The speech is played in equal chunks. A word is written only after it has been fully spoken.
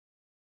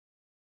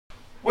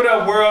What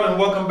up, world, and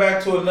welcome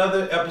back to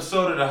another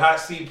episode of the Hot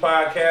Seat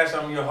Podcast.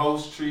 I'm your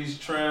host, Trees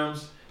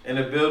Trims. In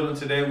the building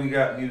today, we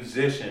got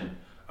musician,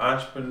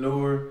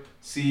 entrepreneur,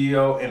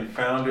 CEO, and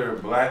founder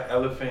of Black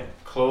Elephant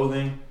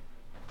Clothing,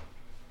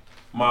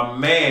 my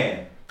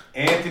man,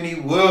 Anthony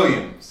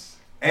Williams,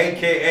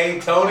 a.k.a.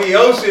 Tony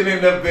Ocean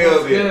in the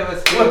building.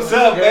 What's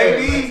up,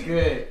 baby? What's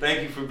good?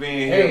 Thank you for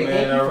being here,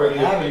 man. I really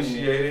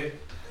appreciate it.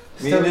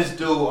 Me and this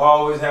dude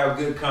always have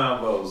good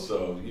combos,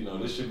 so,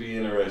 this should be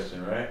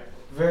interesting, right?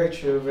 Very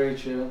true, very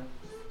true.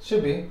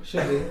 Should be.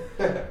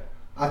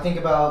 I think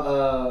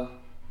about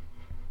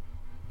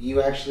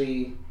you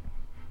actually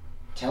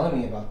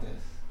telling me about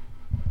this.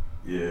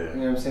 Yeah. You know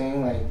what I'm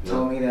saying? Like,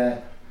 telling me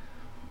that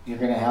you're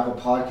going to have a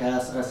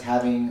podcast, us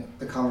having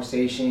the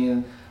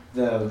conversation,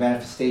 the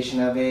manifestation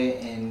of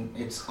it, and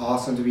it's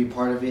awesome to be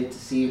part of it, to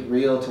see it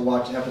real, to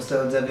watch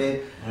episodes of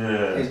it.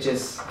 Yeah.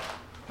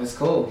 It's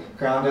cool.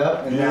 Ground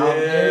up, and now I'm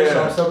here,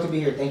 so I'm stoked to be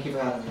here. Thank you for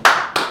having me.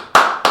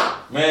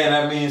 Man,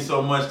 that means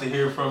so much to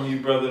hear from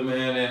you, brother,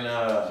 man, and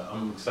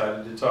I'm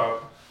excited to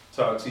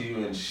talk to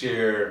you and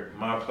share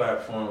my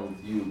platform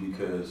with you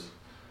because,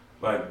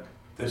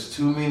 there's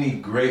too many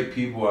great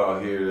people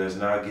out here that's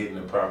not getting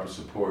the proper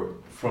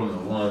support from the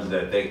ones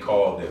that they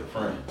call their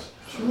friends.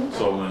 True.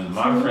 So when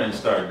my friends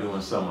start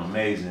doing something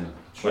amazing,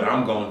 what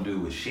I'm going to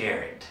do is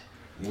share it.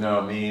 You know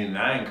what I mean? And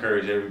I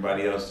encourage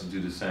everybody else to do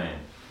the same.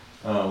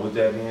 With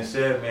that being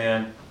said,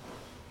 man,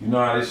 you know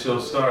how this show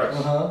starts.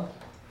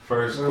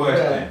 First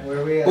question.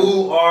 Where we at?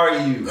 Who are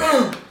you?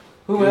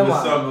 Who Give am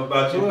us I? something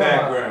about your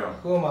background.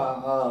 Who am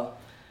I?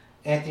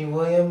 Anthony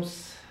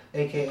Williams,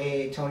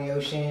 a.k.a. Tony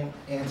Ocean,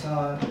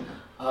 Anton.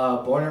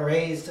 Born and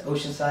raised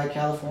Oceanside,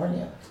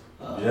 California.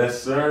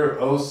 Yes, sir.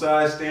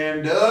 O-side,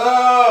 stand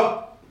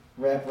up.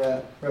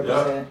 Represent.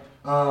 Yep.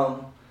 I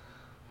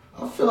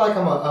feel like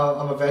I'm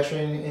a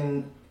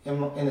veteran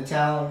in the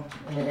town,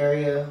 in the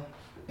area,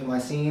 in my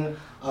scene.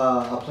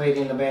 I played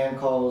in a band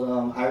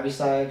called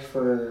ELEPHVNT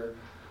for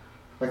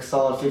like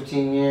solid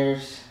 15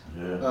 years.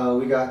 Yeah.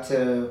 We got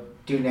to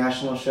do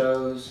national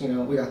shows.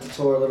 We got to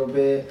tour a little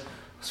bit. It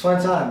was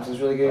fun times. It was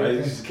really good. I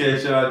used to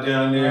catch y'all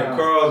down there in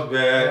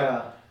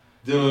Carlsbad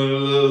doing a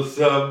little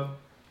something.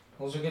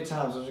 Those are good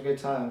times.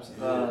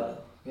 Yeah.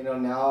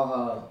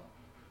 Now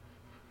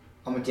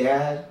I'm a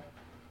dad.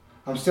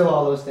 I'm still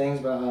all those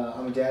things, but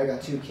I'm a dad. I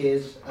got 2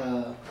 kids.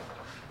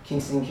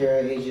 Kingston and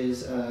Kara,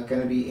 ages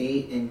gonna be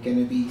 8 and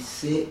gonna be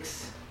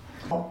 6.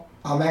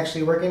 I'm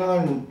actually working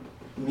on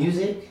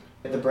music,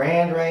 the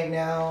brand right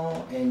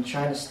now, and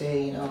trying to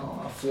stay,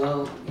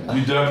 afloat.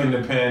 You ducking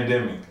the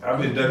pandemic.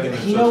 I've been ducking the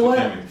social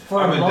pandemic.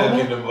 I've been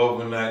ducking them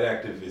overnight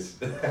activists.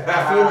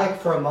 I feel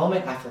like for a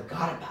moment I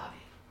forgot about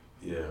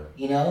it. Yeah.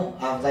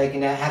 I was like,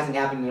 and that hasn't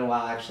happened in a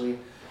while actually.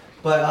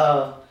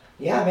 But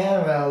yeah,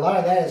 man, a lot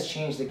of that has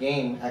changed the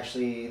game.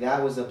 Actually,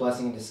 that was a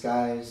blessing in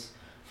disguise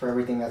for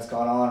everything that's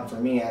gone on for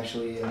me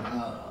actually, and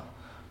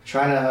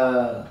trying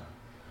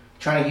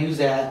to use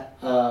that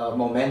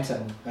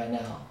momentum right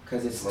now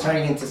because it's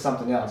turning into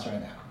something else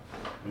right now.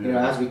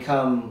 Yeah. As we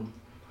come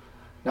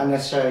not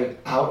necessarily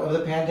out of the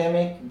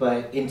pandemic,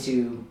 but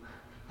into,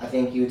 I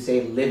think you would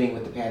say, living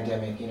with the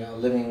pandemic.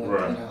 Living with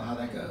how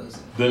that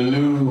goes. The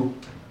new.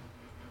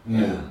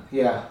 Yeah.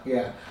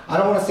 I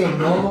don't want to say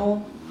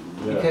normal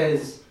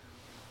because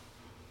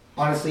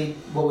honestly,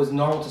 what was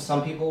normal to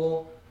some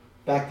people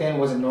back then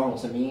wasn't normal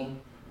to me.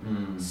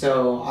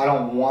 So I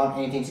don't want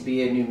anything to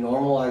be a new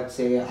normal. I'd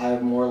say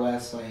I'm more or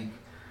less like,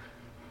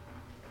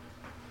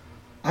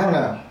 I don't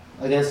know.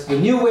 I guess a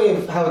new way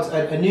of how it's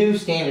a new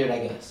standard.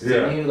 I guess. It's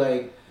a new,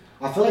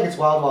 I feel like it's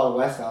wild, wild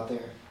west out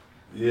there.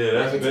 Yeah,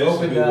 that's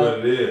basically what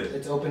it is.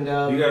 It's opened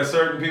up. You got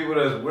certain people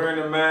that's wearing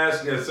a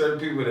mask. You got certain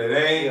people that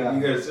ain't. Yeah.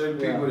 You got certain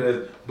people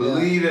that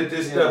believe that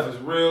this stuff is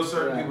real.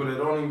 Certain people that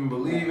don't even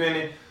believe in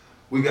it.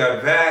 We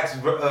got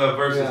vax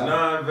versus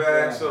non-vax.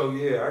 Yeah. So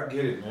I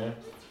get it, man.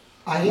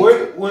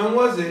 When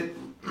was it?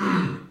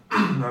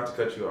 Not to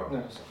cut you off. No,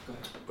 go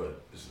ahead.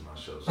 But this is my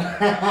show, so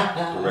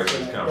direct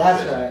this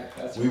conversation.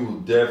 That's right. We will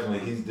definitely.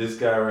 He's this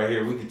guy right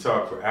here. We could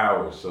talk for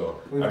hours. So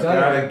We've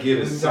done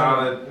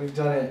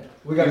it.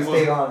 We gotta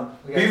stay on.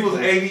 People's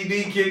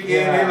ADD kick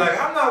in. They're like,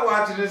 I'm not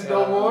watching this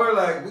no more.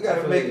 Like, we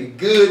gotta make it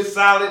good,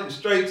 solid, and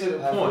straight to the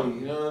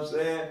point. You know what I'm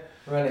saying?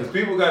 Because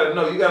people gotta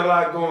know you got a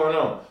lot going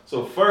on.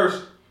 So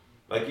first,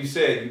 like you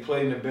said, you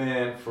played in the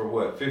band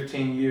for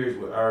 15 years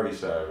with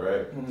ELEPHVNT,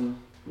 right? Mm-hmm.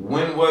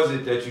 When was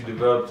it that you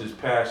developed this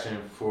passion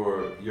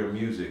for your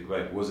music?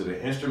 Like, was it an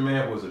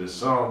instrument? Was it a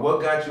song? What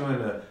got you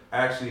into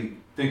actually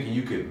thinking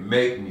you could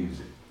make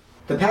music?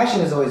 The passion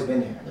has always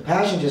been there. The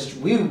passion we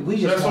just.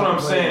 That's what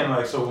I'm saying.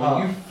 Like, so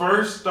when you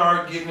first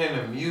started getting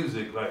into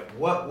music, like,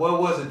 what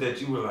was it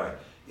that you were like,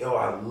 yo,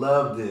 I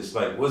love this?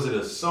 Like, was it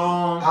a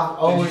song?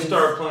 Did you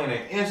start playing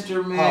an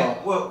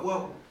instrument?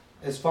 What?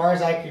 As far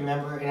as I can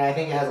remember, and I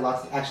think it has a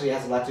lot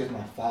to do with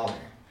my father.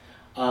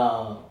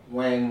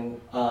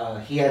 When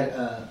he had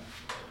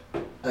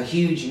a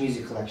huge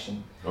music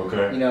collection.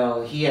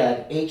 Okay. He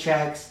had 8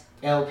 tracks,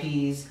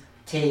 LPs,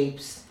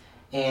 tapes,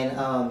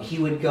 and he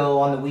would go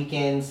on the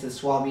weekends to the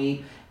swap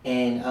meet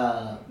and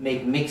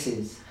make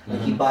mixes.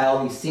 Like he'd buy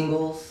all these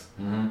singles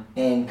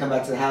and come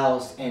back to the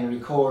house and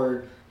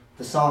record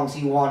the songs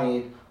he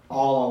wanted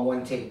all on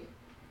one tape.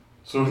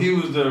 So he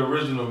was the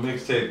original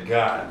mixtape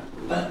guy.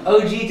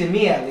 OG to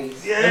me at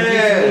least. Yeah. OG to me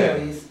at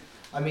least.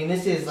 I mean,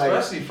 this is like...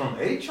 Especially from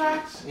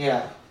 8-tracks?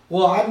 Yeah.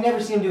 Well, I've never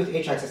seen him do with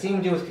 8-tracks. I've seen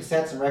him do with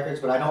cassettes and records,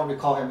 but I don't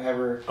recall him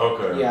ever...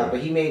 Okay. Yeah, but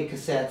he made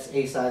cassettes,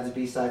 A-sides,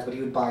 B-sides, but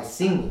he would buy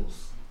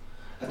singles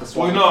at the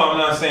swap. Well, no, I'm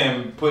not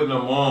saying putting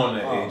them on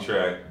the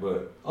 8-track,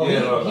 but... Oh,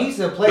 yeah, he's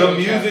a player. The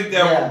music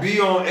that would be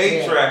on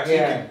 8-tracks,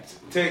 yeah. he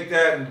could take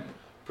that and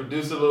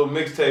produce a little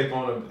mixtape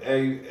on an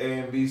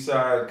A and B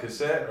side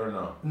cassette, or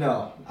no?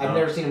 No, I've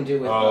never seen him do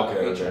it with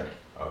 8-track.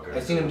 Okay.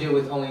 I've seen him do it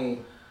with only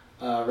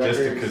records.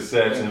 Just the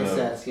cassettes and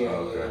cassettes, yeah.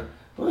 okay.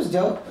 But it was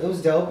dope. It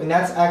was dope, and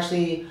that's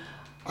actually,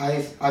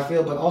 I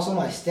feel. But also,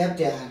 my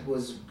stepdad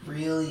was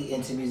really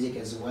into music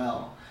as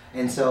well,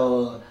 and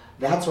so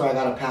that's where I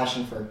got a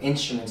passion for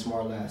instruments, more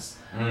or less.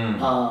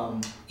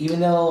 Even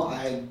though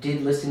I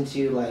did listen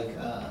to like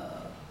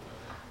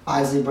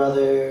Isley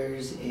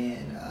Brothers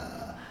and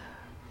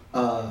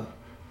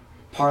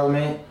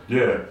Parliament.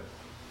 Yeah.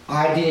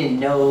 I didn't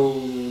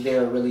know they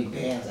were really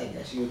bands, I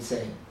guess you would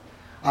say.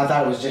 I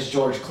thought it was just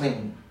George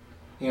Clinton.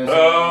 You know what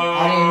I'm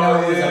saying? I didn't know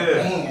it was a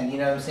band, you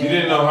know what I'm saying? You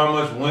didn't know how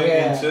much went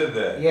into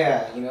that.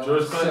 Yeah, you know.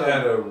 George Clinton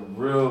had a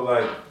real,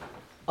 like,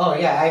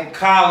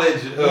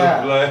 college of,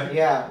 like...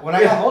 Yeah, when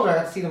I got older, I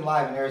got to see them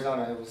live in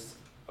Arizona. It was...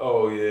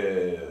 Oh,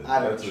 yeah.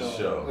 That's a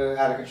show.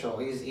 Out of control.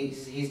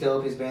 He's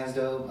dope, his band's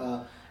dope.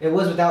 It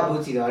was without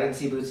Bootsy, though. I didn't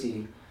see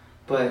Bootsy.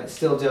 But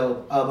still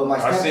dope. But my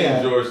stepdad... I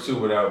seen George, too,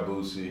 without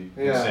Bootsy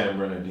in San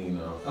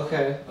Bernardino.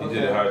 Okay. He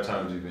did a Hard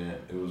Times event.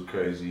 It was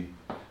crazy.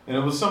 And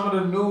it was some of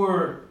the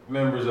newer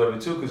members of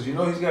it, too, because, you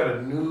know, he's got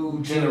a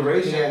new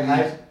generation.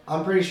 Yeah,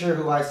 I'm pretty sure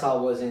who I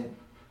saw wasn't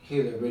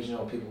who the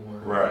original people were.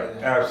 Right,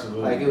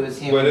 absolutely. Like, it was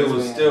him. But it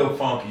was still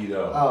funky,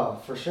 though.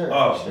 Oh, for sure.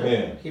 Oh, for sure.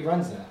 man. He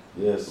runs that.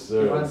 Yes,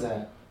 sir. He runs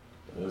that.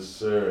 Yes,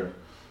 sir.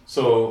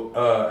 So,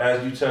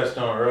 as you touched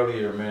on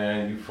earlier,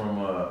 man, you from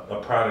a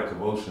product of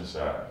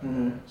Oceanside.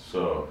 Mm-hmm.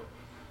 So,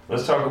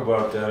 let's talk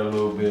about that a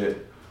little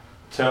bit.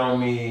 Tell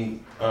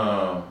me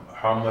how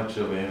much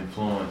of an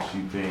influence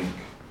you think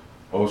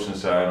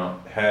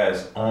Oceanside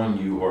has on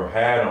you or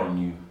had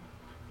on you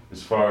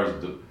as far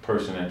as the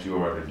person that you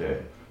are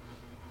today.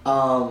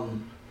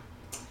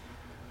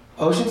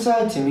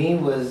 Oceanside to me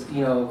was,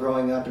 you know,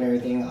 growing up and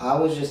everything, I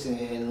was just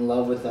in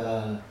love with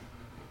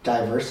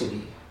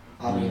diversity.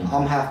 I mean,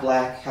 I'm half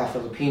black, half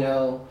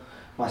Filipino.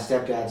 My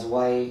stepdad's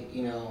white.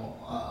 You know,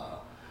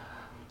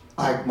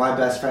 my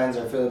best friends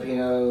are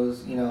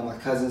Filipinos. You know, my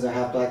cousins are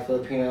half black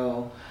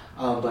Filipino.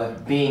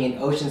 But being in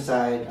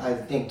Oceanside, I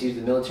think due to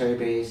the military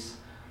base,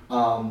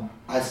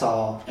 I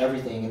saw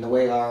everything. And the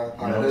way our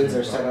hoods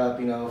are set up,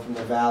 you know, from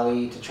the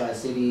Valley to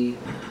Tri-City,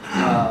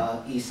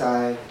 East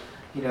Side,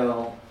 you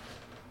know,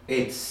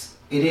 it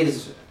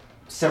is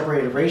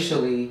separated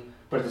racially,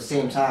 but at the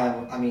same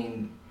time, I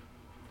mean,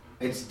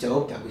 it's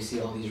dope that we see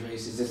all these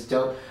races. It's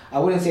dope. I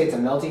wouldn't say it's a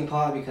melting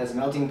pot, because a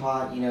melting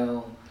pot, you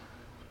know,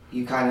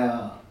 you kind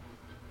of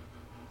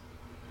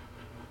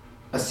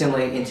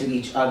assimilate into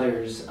each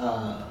other's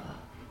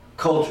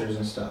cultures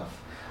and stuff.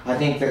 I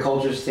think the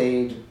cultures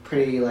stayed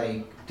pretty,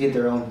 like, did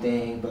their own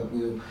thing, but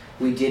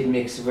we did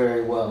mix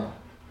very well.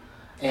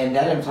 And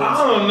that influenced...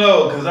 I don't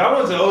know, because I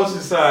went to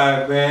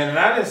Oceanside, man, and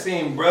I done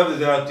seen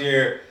brothers out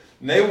there,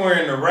 and they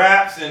wearing the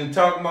raps and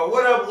talking about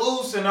what up,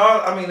 Oos, and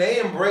all. I mean,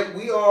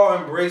 we all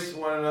embrace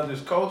one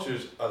another's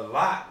cultures a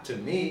lot. To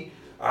me,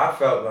 I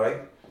felt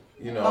like,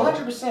 you know,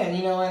 100%.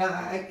 You know, and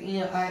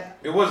I.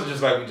 It wasn't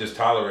just like we just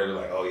tolerated,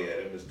 like, oh yeah,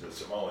 that was the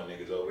Samoan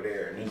niggas over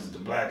there, and this is the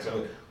blacks.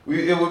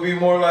 It would be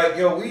more like,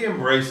 yo, we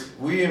embrace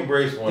one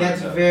another.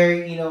 That's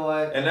very, you know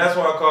what? And that's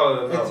why I call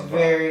it a melting pot.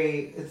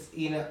 It's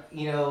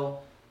you know,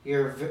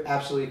 you're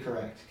absolutely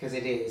correct, because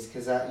it is,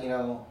 because you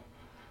know.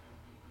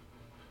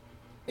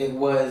 It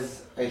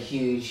was a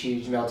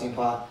huge melting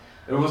pot.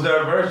 It was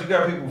diverse. You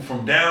got people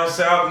from down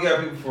south. You got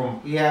people from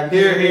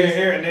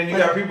here, and then you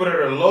got people that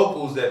are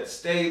locals that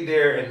stayed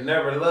there and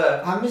never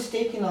left. I'm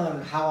mistaken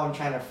on how I'm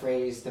trying to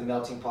phrase the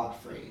melting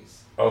pot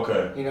phrase.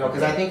 Okay. You know,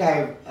 because I think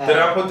did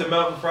I put the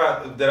melting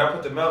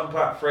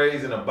pot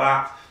phrase in a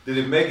box? Did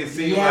it make it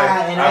seem like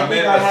and I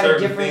meant a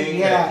certain thing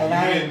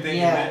that you didn't think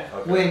you meant?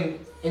 Okay. When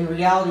in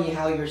reality,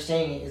 how you're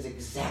saying it is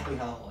exactly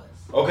how it was.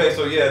 Okay,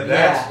 so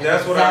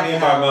that's what I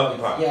mean by melting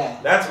pot. Yeah.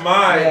 That's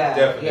my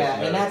definition.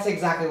 Yeah, and that's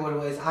exactly what it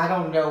was. I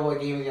don't know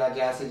what gave me the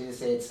audacity to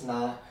say it's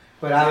not,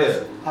 but I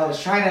was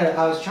trying to.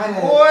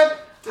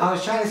 What? I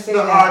was trying to say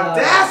the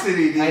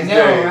audacity these I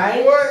know, days.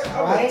 right? What?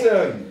 I'm gonna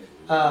tell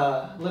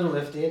you. Little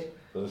lifted.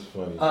 That's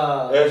funny.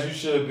 As you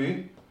should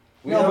be.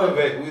 We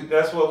elevate.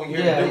 That's what we're here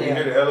to do. We're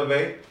here to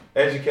elevate,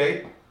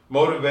 educate,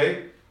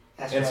 motivate,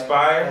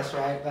 inspire. That's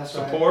right.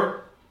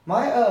 Support.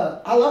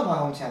 I love my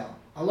hometown.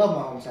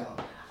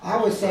 I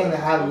was saying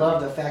that I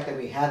love the fact that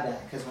we had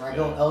that, because when I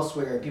go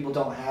elsewhere, people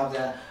don't have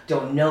that,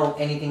 don't know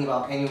anything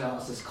about anyone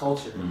else's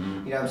culture.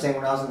 Mm-hmm. You know what I'm saying?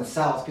 When I was in the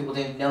South, people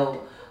didn't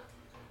know,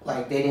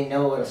 like, they didn't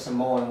know what a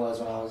Samoan was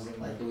when I was in,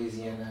 like,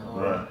 Louisiana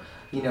or,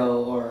 you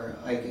know, or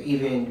like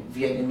even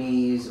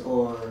Vietnamese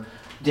or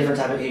different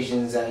type of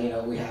Asians that, you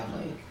know, we have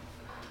like.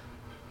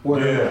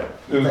 Yeah,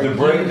 it was like, the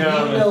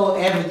breakdown. You know,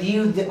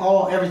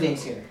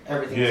 everything's here.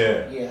 Everything's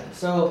here. Yeah.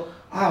 So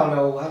I don't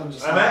know. I'm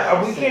just.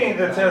 And we can't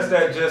attest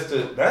that just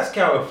to. That's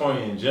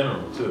California in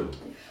general too.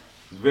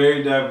 It's a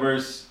very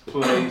diverse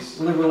place.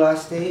 Liberal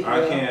ass state.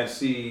 I can't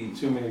see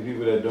too many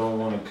people that don't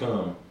want to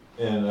come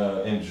and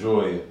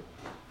enjoy it.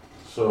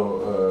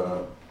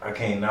 So I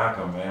can't knock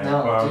them, man.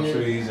 No, palm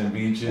trees and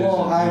beaches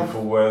and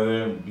beautiful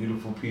weather and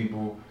beautiful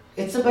people.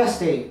 It's the best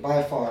state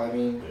by far. I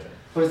mean. Yeah.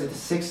 What is it,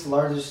 the 6th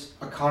largest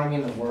economy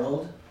in the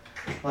world?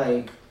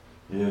 Like.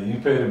 Yeah, you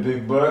pay the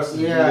big bucks.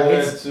 Yeah,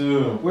 it's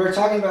too. We're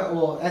talking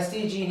about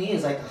SDG&E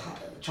is like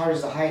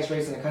charges the highest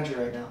rates in the country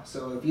right now.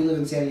 So if you live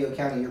in San Diego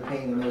County, you're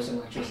paying the most in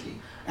electricity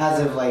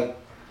as of like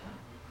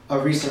a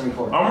recent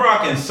report. I'm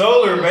rocking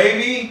solar,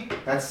 baby.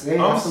 That's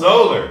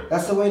solar.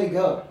 That's the way to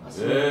go.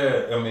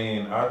 I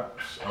mean, I'm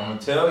gonna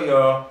tell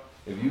y'all.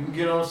 If you can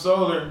get on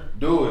solar,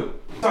 do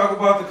it. Talk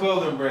about the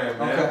clothing brand,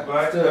 man. Okay,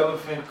 Black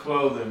Elephant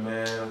Clothing,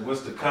 man.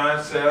 What's the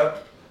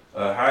concept?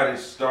 How did it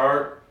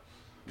start?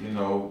 You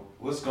know,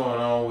 what's going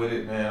on with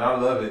it, man? I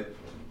love it.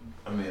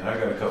 I mean, I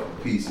got a couple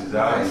pieces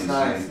out.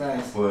 Nice.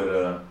 But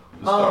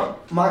let's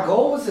start. My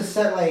goal was to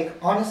set, like,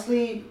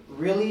 honestly,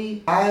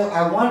 really,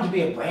 I wanted to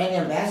be a brand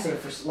ambassador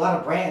for a lot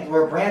of brands,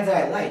 or brands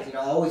that I liked. You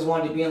know, I always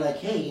wanted to be like,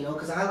 hey, you know,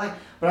 because I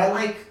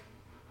like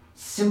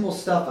simple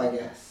stuff, I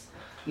guess.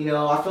 You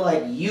know, I feel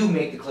like you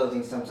make the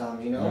clothing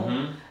sometimes, you know?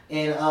 Mm-hmm.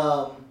 And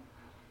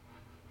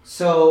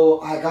so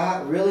I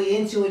got really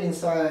into it and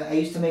started, I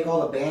used to make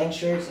all the band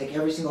shirts. Like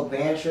every single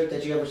band shirt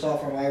that you ever saw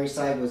from Irie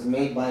side was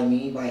made by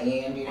me, by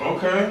hand, you know?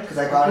 Okay. Because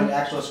I got into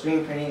actual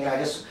screen printing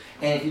and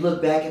and if you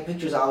look back at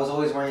pictures, I was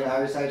always wearing an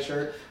Irie side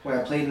shirt. When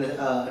I played in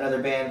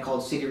another band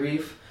called City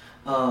Reef,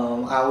 I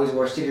always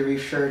wore City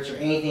Reef shirts or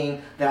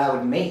anything that I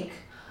would make.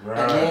 Right.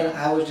 And then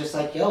I was just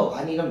like, yo,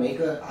 I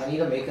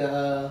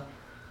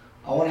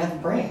want to have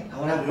a brand.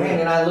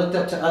 And I looked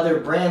up to other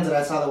brands that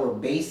I saw that were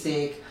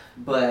basic,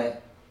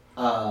 but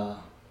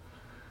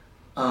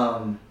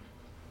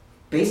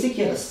basic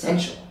yet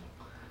essential.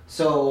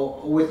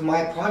 So with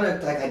my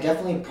product, like I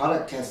definitely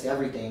product test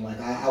everything.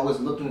 Like I was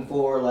looking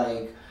for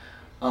like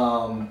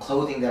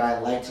clothing that I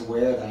like to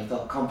wear, that I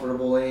felt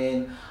comfortable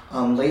in.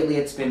 Lately,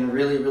 it's been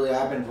really.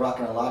 I've been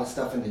rocking a lot of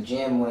stuff in the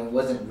gym when it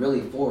wasn't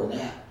really for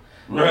that.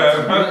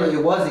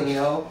 It wasn't, you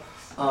know.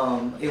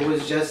 It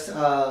was just.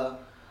 I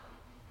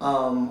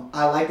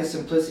like the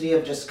simplicity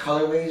of just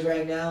colorways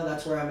right now.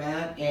 That's where I'm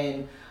at,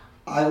 and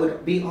I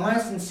would be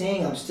honest in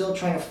saying I'm still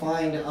trying to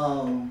find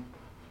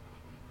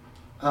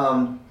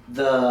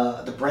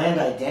the brand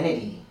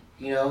identity,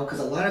 you know, because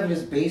a lot of it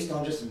is based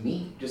on just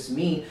me,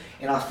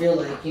 and I feel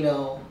like, you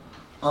know.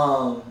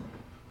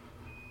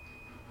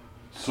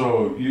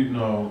 So you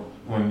know,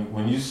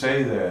 when you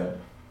say that,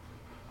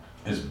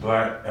 it's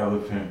Black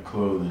Elephant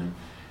Clothing,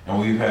 and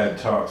we've had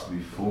talks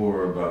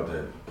before about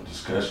that.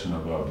 Discussion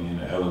about being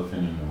an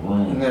elephant in the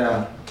room,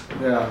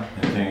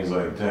 and things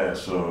like that.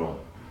 So,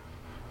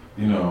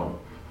 you know,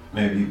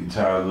 maybe you can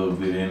tie a little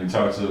bit in and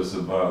talk to us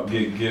about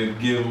give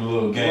them a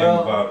little game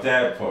about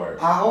that part.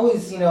 I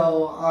always, you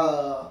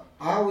know,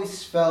 I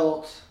always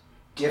felt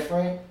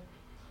different.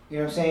 You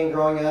know what I'm saying?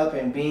 Growing up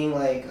and being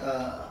like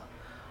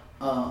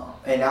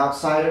an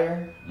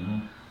outsider.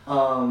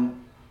 Mm-hmm.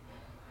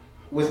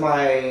 With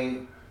my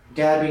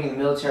dad being in the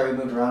military, we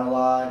moved around a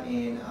lot,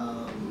 and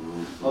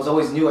I was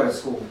always new out of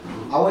school.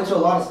 I went to a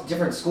lot of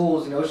different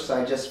schools in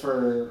Oceanside just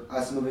for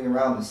us moving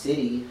around the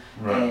city.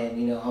 Right.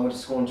 And, you know, I went to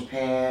school in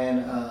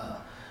Japan,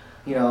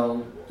 you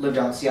know, lived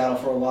out in Seattle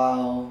for a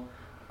while,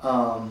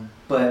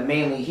 but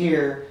mainly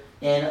here.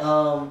 And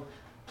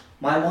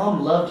my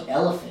mom loved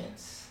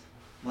elephants.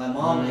 My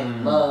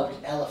mom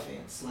loved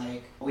elephants.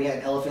 Like, we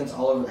had elephants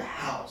all over the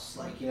house,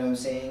 like, you know what I'm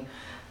saying?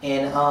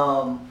 And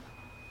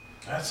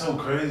that's so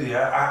crazy.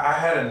 I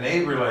had a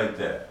neighbor like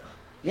that.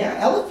 Yeah,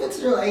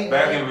 elephants are like...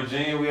 Back in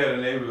Virginia, we had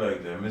a neighbor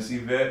like that. Miss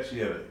Yvette, she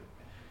had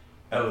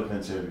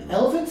elephants everywhere.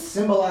 Elephants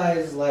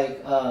symbolize,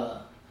 like,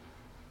 well,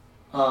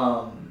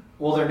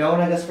 they're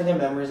known, I guess, for their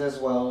memories as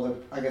well.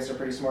 I guess they're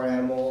pretty smart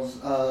animals.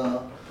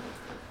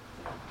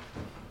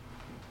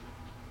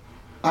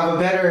 I'm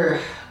better...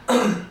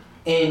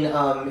 in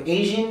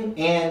Asian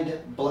and,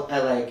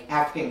 like,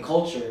 African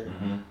culture,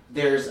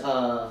 there's,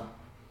 I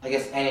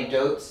guess,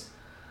 anecdotes.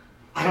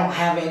 I don't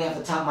have any off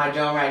the top of my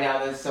dome right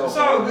now. That's so. It's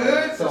all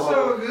good. It's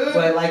all good.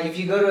 But like, if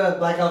you go to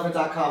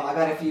blackelephvnt.com, I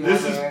got a few.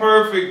 This is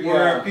perfect.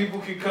 Where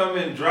people can come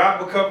and drop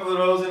a couple of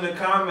those in the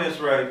comments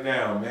right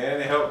now, man,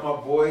 to help my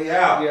boy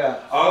out. Yeah.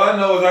 All I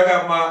know is I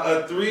got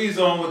my threes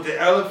on with the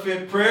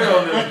elephant print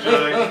on this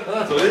joint,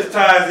 so this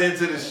ties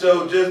into the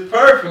show just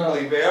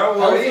perfectly, man. I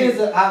want these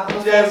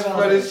just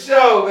for the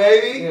show,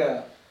 baby.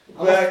 Yeah.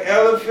 Black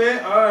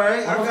Elephant, all right.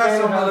 I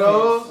got some of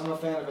those. I'm a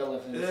fan of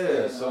elephants.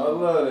 Yeah, so I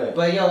love that.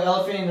 But yo,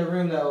 elephant in the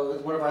room though,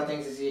 one of our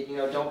things is, you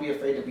know, don't be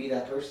afraid to be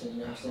that person.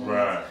 You know what I'm saying?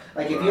 Right.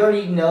 Like if you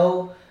already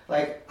know,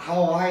 like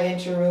how I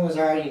enter a room is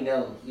I already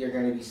know you're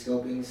going to be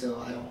scoping, so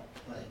I don't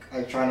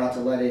I try not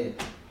to let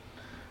it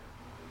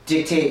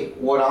dictate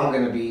what I'm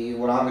gonna be,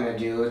 what I'm gonna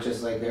do. It's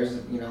just like there's,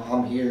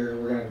 I'm here.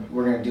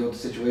 We're gonna deal with the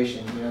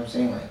situation. You know what I'm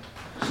saying? Like.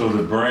 So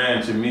the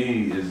brand to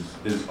me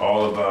is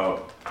all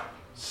about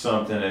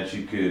something that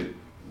you could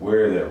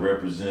wear that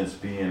represents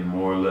being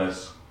more or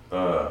less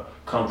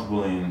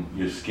comfortable in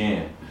your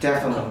skin.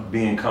 Definitely.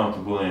 Being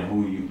comfortable in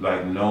who you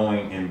like,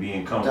 knowing and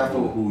being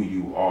comfortable with who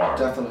you are.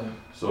 Definitely.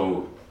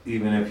 So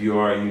even if you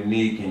are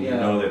unique and you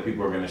know that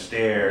people are gonna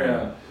stare,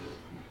 and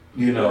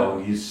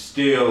you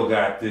still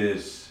got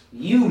this.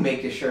 You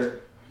make the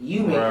shirt.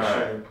 You make the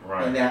shirt.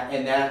 Right. And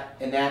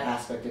that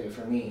aspect of it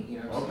for me. You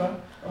know what I'm saying?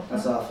 Okay.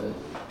 That's all I feel.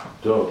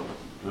 Dope.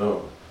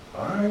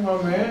 All right,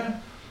 my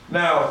man.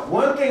 Now,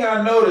 one thing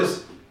I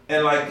noticed,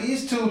 and like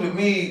these two to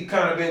me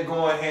kind of been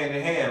going hand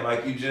in hand,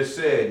 like you just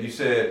said. You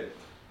said,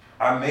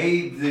 I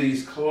made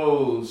these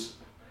clothes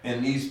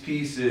and these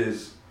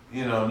pieces,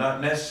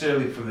 not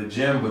necessarily for the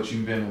gym, but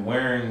you've been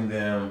wearing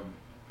them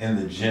in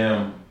the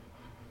gym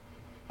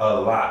a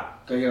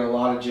lot. They get a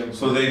lot of gym.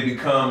 So they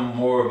become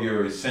more of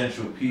your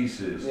essential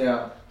pieces.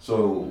 Yeah.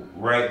 So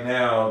right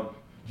now,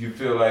 you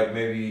feel like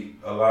maybe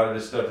a lot of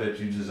the stuff that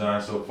you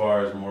designed so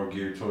far is more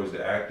geared towards the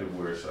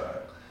activewear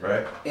side,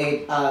 right?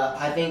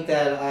 I think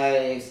that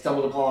I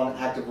stumbled upon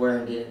activewear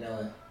and didn't know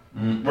it.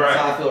 Right. That's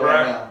how I feel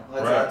right now.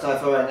 That's how I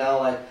feel right now.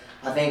 Like,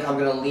 I think I'm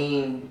gonna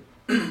lean.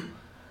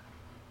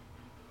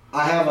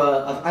 I have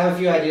a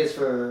few ideas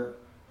for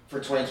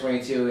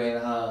 2022,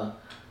 and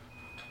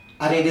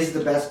I think this is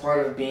the best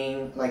part of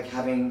being like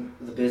having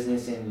the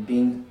business and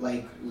being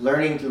like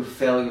learning through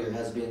failure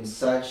has been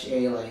such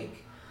a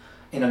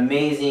an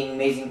amazing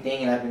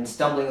thing, and I've been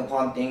stumbling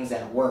upon things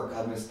that work.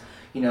 I've been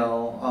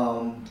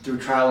through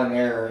trial and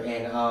error,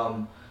 and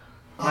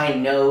I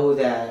know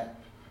that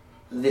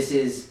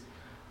it's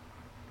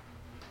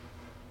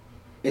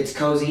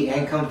cozy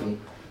and comfy.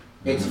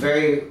 It's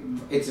very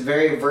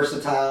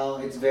versatile.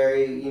 It's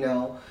very,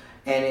 and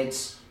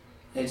it's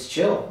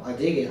chill. I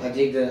dig it. I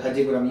dig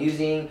what I'm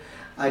using.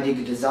 I dig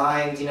the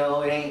designs. It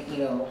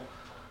ain't,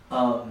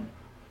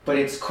 but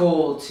it's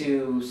cool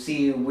to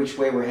see which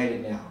way we're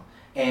headed now.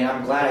 And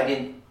I'm glad I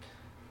didn't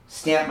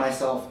stamp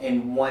myself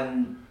in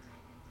one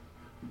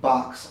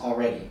box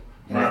already.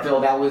 And I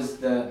feel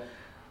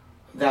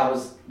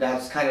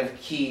that's kind of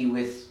key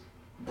with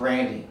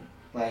branding.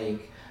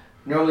 Like,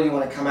 normally you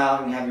want to come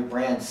out and have your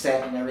brand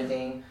set and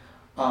everything.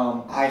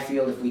 I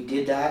feel if we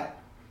did that,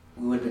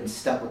 we would have been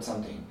stuck with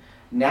something.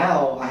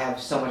 Now I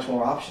have so much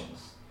more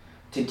options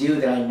to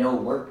do that I know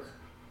work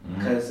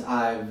because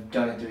I've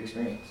done it through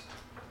experience.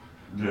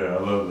 Yeah, I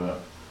love that.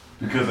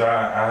 Because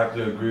I have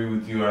to agree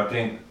with you. I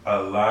think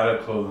a lot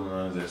of clothing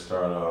lines that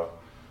start off,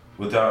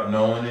 without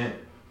knowing it,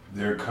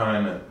 they're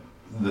kind of,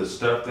 the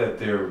stuff that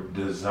they're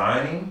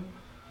designing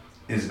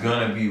is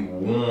going to be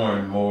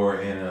worn more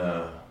in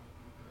a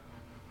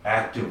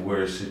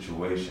activewear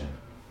situation.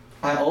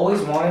 I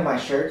always wanted my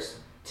shirts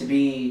to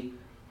be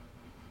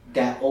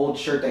that old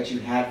shirt that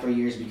you had for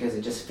years because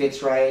it just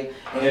fits right.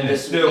 And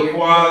it's still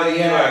quality.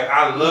 Like,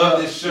 I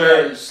love this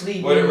shirt.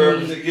 What it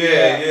represents.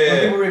 Yeah. When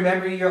people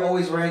remember you, you're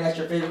always wearing that's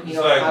your favorite. It's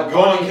like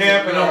going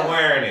camping, I'm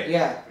wearing it.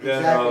 Yeah,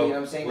 exactly. You know what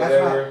I'm saying?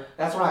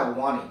 That's what I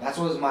wanted. That's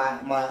what was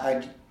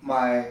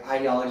my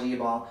ideology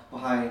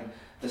behind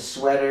the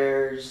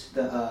sweaters,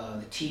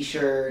 the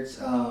t-shirts.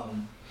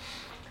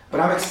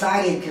 But I'm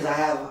excited because I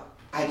have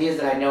ideas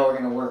that I know are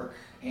gonna work.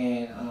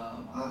 And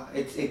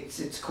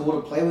it's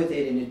cool to play with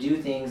it and to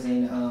do things,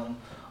 and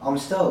I'm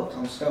stoked,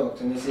 and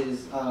this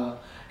is and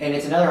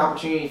it's another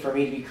opportunity for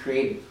me to be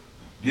creative.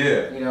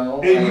 Yeah,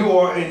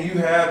 and you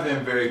have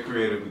been very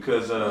creative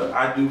because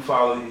I do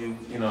follow you,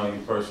 your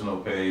personal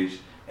page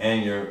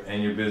and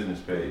your business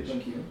page.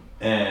 Thank you.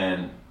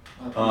 And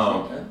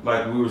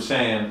like we were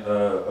saying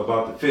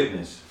about the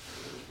fitness,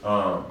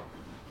 I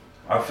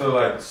feel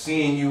like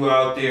seeing you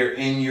out there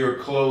in your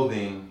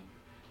clothing,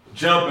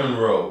 jumping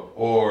rope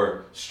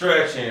or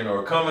stretching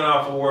or coming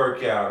off a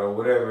workout or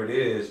whatever it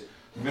is,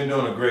 you've been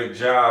doing a great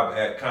job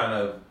at kind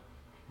of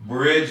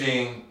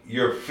bridging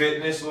your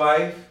fitness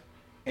life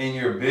and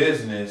your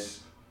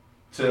business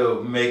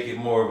to make it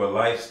more of a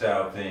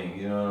lifestyle thing,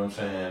 you know what I'm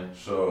saying?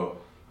 So,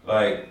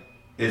 like,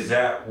 is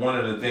that one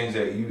of the things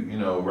that you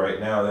right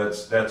now,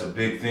 that's a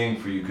big thing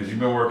for you because you've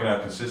been working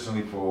out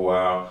consistently for a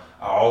while.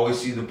 I always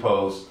see the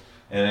posts,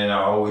 and then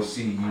I always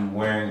see you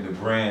wearing the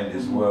brand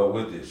as well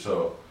with it.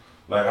 So,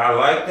 like, I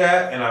like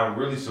that, and I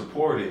really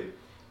support it.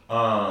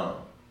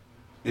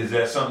 Is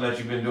that something that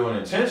you've been doing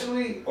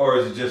intentionally, or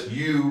is it just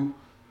you?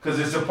 Because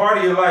it's a part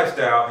of your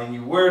lifestyle, and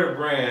you wear the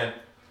brand.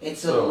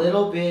 It's a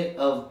little bit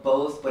of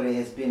both, but it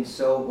has been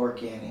so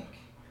organic.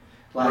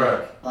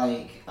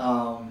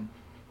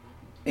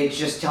 It's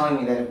just telling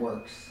me that it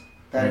works.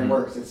 It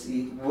works.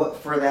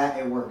 For that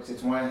it works.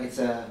 It wasn't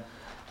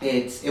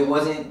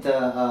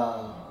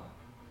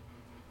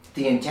the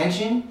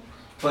intention,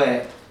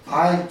 but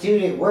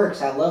it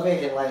works. I love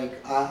it, and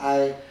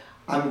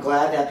I'm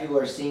glad that people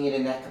are seeing it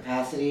in that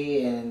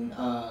capacity, and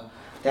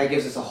that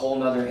gives us a whole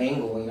nother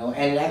angle,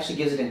 and it actually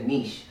gives it a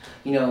niche.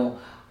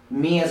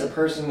 Me as a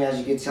person, as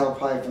you can tell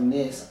probably from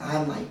this,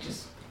 I'm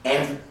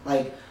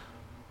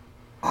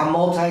I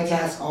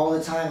multitask all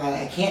the time.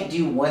 I can't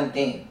do one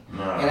thing.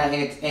 Nah.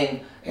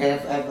 And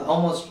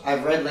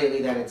I've read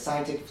lately that it's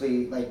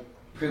scientifically like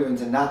proven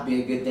to not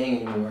be a good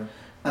thing anymore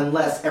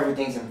unless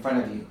everything's in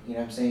front of you. You know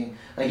what I'm saying?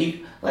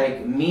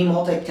 Like me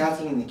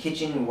multitasking in the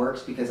kitchen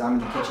works because I'm in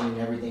the kitchen and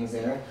everything's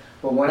there.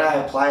 But when I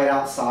apply it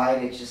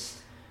outside, it's just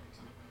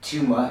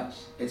too much.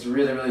 It's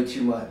really, really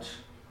too much.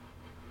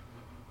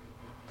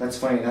 That's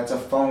funny. That's a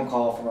phone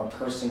call from a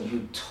person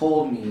who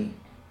told me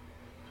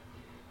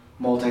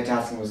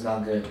multitasking was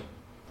not good.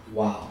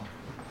 Wow.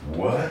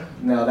 What?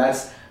 No,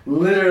 that's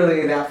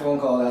literally that phone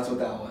call. That's what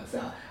that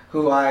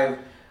was.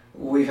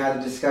 We've had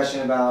a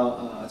discussion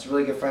about. It's a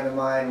really good friend of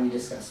mine. We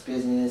discuss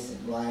business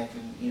and life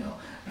and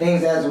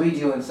things as we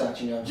do and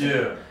such.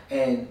 Yeah.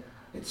 And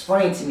it's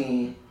funny to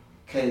me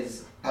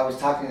because I was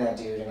talking to that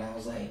dude and I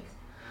was like,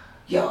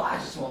 "Yo, I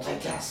just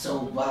multitask so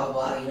blah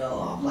blah."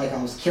 I'm like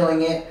I was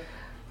killing it,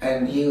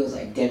 and he was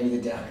like Debbie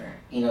the Downer.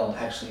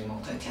 Actually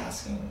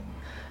multitasking.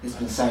 It's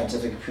been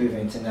scientifically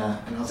proven to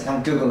not. And I was like,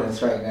 I'm Googling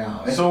this right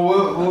now. So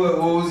what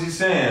was he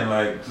saying?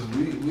 Like, 'cause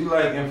we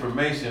like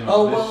information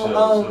on this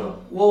show.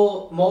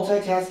 Well,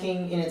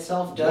 multitasking in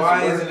itself does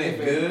Why work. isn't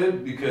it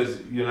good? Because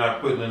you're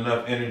not putting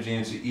enough energy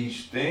into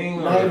each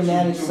thing? Not even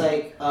that, it's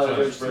like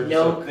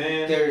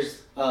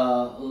there's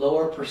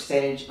lower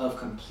percentage of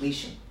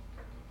completion.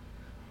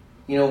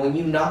 When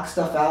you knock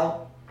stuff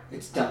out,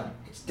 it's done.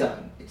 It's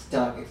done. It's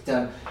done. It's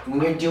done.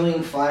 When you're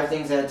doing 5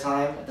 things at a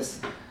time,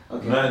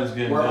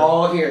 okay, we're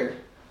all here.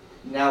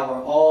 Now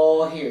we're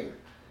all here.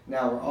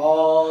 Now we're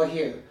all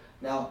here.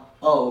 Now,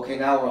 okay,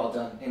 now we're all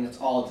done. And it's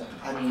all done.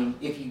 I mean,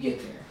 if you get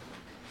there.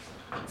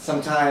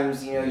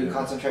 Sometimes, you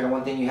concentrate on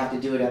one thing, you have to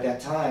do it at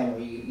that time, or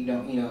you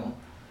don't,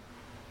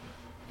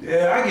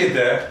 Yeah, I get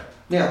that.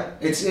 Yeah,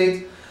 it's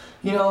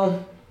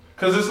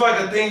Because it's like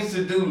a things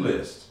to do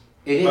list.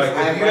 It is. Like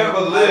if you have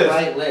a list,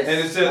 and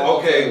it says,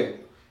 okay,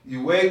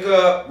 you wake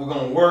up, we're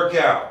going to work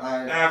out.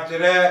 After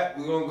that,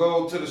 we're going to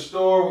go to the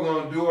store, we're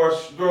going to do our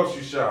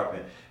grocery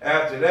shopping.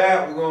 After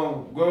that, we're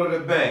going to go to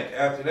the bank.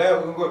 After that,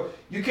 we're going to go.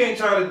 You can't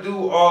try to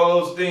do all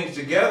those things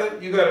together.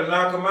 You got to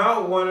knock them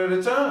out one at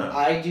a time.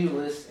 I do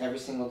lists every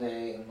single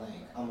day, and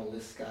I'm a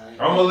list guy.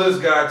 I'm a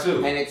list guy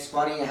too. And it's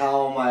funny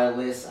how my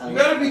list. You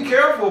got to be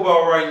careful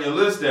about writing your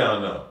list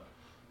down though.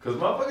 Because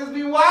motherfuckers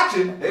be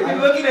watching. They be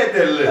looking at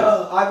that list.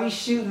 I be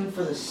shooting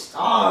for the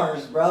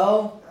stars,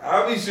 bro.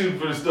 I be shooting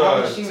for the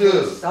stars, too. For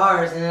the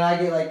stars, and then I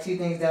get like 2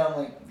 things down. I'm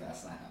like,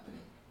 that's not happening.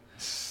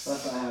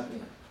 That's not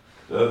happening.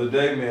 The other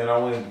day, man,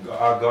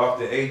 I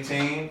golfed at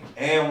 18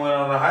 and went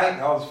on a hike.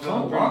 I was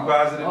feeling pretty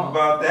positive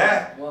about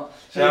that. Well,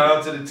 shout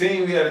out to the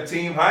team. We had a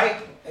team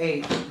hike.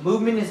 Hey,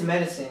 movement is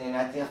medicine, and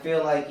I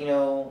feel like,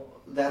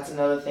 that's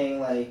another thing.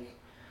 Like,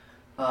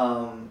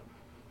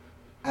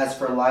 as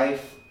for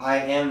life, I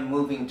am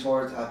moving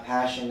towards a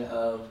passion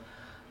of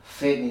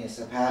fitness,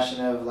 a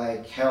passion of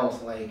like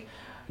health, like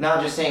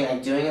not just saying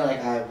like doing it.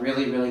 Like I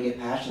really, really get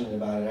passionate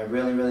about it. I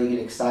really, really get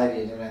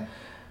excited,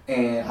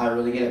 and I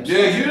really get upset.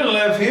 Yeah, you done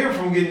left here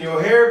from getting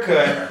your hair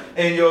cut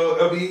and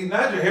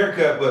not your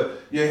haircut,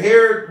 but your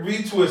hair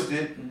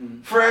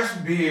retwisted, fresh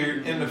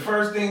beard, and the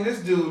first thing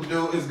this dude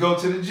do is go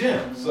to the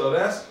gym. So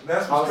that's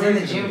what's I was crazy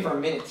in the gym for a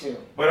minute too.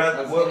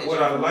 But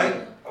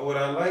what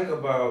I like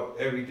about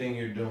everything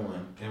you're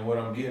doing and what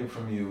I'm getting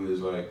from you is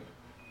like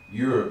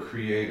you're a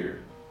creator.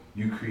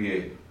 You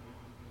create.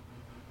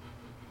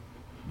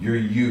 You're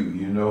you.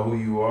 You know who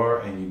you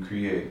are and you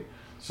create.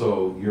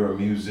 So you're a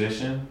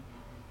musician.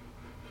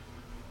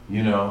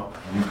 You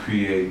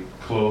create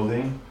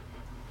clothing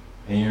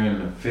and you're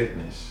into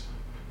fitness.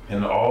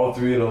 And all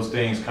 3 of those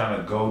things kind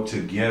of go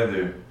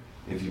together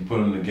if you put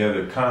them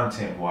together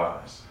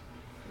content-wise.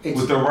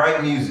 With the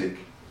right music,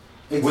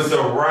 with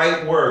the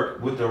right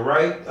work, with the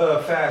right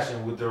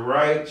fashion, with the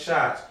right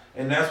shots.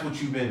 And that's what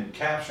you've been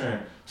capturing.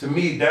 To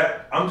me,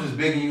 that I'm just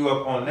bigging you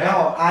up on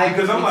that.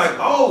 Because I'm like,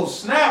 oh,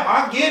 snap,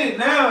 I get it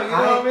now. You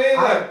know what I mean?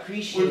 I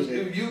appreciate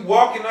it. You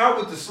walking out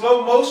with the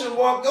slow motion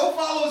walk, go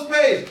follow his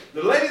page.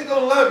 The lady's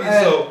going to love you,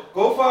 so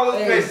go follow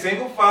his page.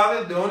 Single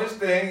father doing his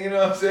thing, you know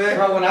what I'm saying?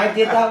 Bro, when I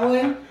did that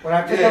one, when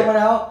I put that one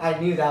out, I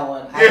knew that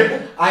one.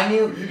 I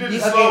knew. You did the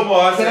slow mo,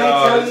 I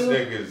said, this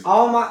niggas.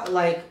 All my,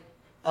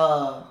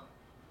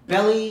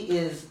 Belly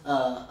is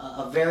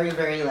a very,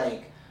 very,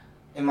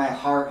 in my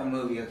heart, a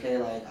movie, okay?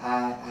 Like,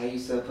 I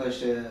used to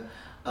push a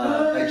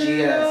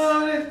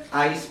GS.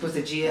 I used to push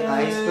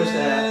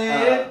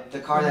the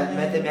car that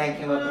Method Man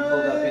came up and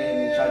pulled up in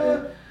and tried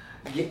to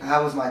get.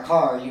 That was my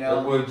car,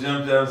 That boy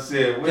jumped out and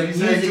said, what did he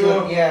say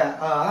to him? Yeah,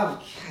 I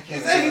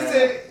can't he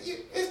said,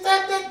 is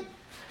that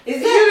is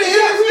you the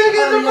illest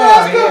nigga in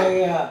Nebraska?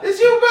 Yeah. It's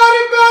you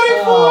body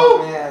fool.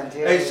 Oh, man,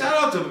 dude. Hey, shout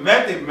out to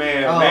Method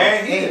Man,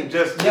 man.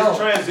 His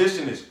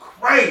transition is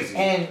crazy.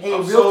 And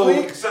I'm so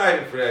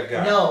excited for that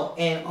guy. No,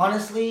 and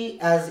honestly,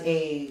 as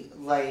a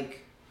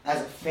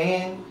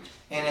fan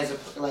and as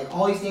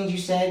all these things you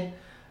said,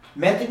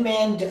 Method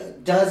Man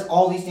does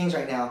all these things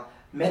right now.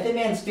 Method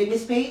Man's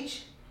fitness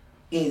page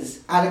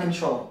is out of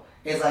control.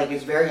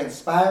 It's very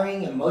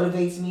inspiring and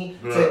motivates me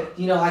to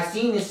I've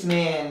seen this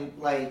man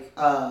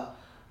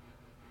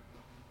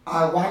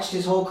I watched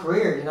his whole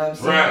career. You know what I'm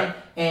saying? Right.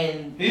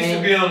 And he used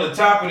to be on the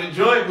top of the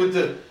joint with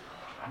the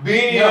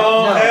beanie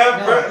on,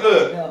 half breath.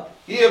 Look,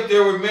 he up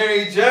there with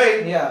Mary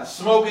J.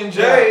 Smoking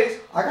J's.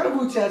 I got a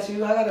boot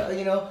tattoo. I got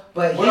a,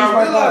 but what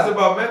I realized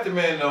about Method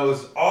Man though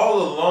is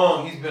all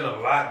along he's been a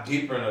lot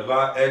deeper and a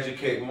lot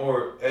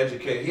more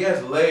educated. He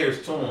has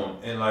layers to him,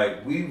 and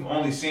like we've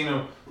only seen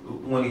him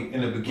when he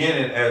in the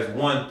beginning as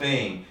one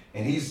thing,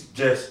 and he's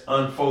just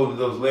unfolded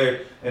those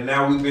layers. And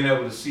now we've been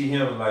able to see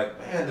him like,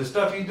 man, the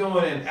stuff he's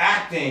doing in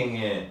acting,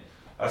 and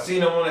I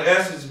seen him on the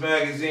Essence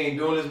magazine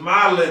doing his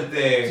modeling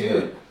thing.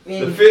 Dude.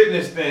 The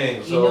fitness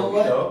thing. So, you know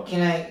what?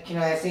 Can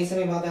I say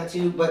something about that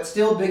too? But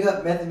still, big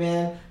up Method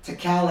Man to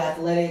Cal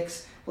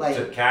Athletics. Like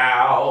to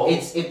Cal.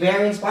 It's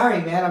very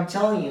inspiring, man. I'm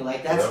telling you.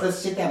 Like that's the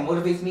shit that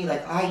motivates me.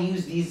 Like I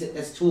use these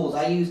as tools.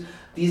 I use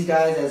these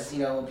guys as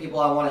people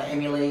I want to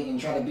emulate and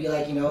try to be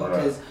like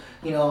because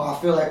I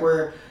feel like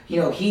we're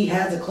he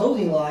has a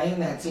clothing line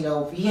that's he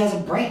has a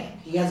brand.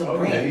 He has a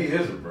brand. Yeah, he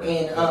is a brand.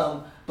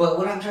 And but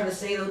what I'm trying to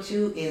say though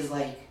too is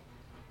like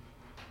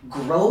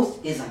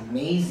growth is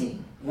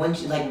amazing.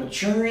 Once you like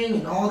maturing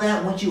and all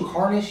that, once you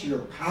harness your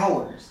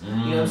powers, you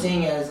know what I'm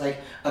saying, as like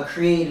a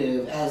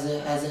creative, as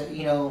an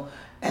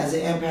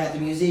empath, a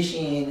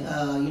musician,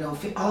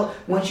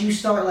 once you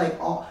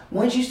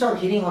start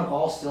hitting on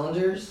all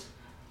cylinders,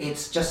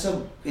 it's just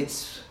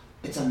it's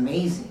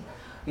amazing.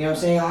 You know what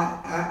I'm saying?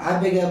 I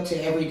big up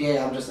to every day.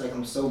 I'm just like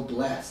I'm so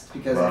blessed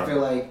because I feel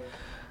like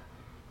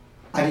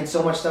I did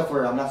so much stuff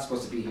where I'm not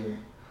supposed to be here,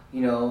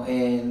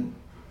 and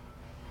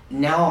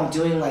now I'm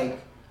doing like.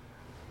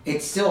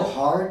 It's still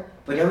hard,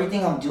 but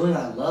everything I'm doing,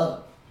 I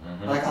love.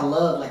 Like I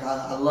love.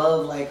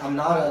 Like I'm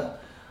not a.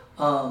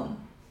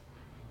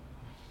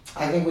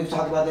 I think we've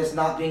talked about this,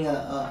 not being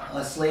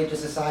a slave to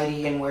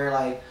society, and where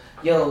like,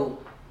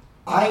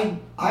 I've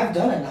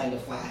done a 9 to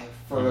 5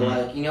 for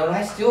and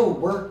I still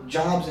work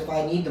jobs if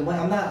I need the money.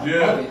 I'm not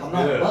above it. I'm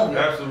not above it.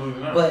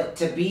 Absolutely not. But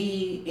to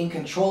be in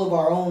control of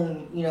our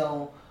own,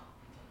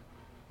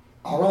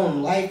 our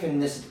own life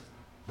and this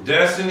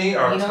destiny,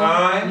 our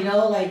time.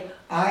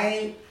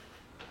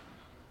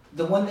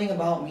 The one thing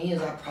about me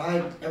is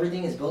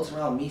everything is built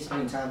around me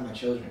spending time with my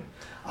children.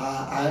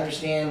 I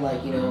understand,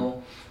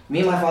 me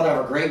and my father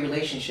have a great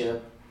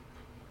relationship,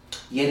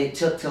 yet it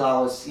took till I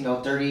was,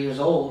 30 years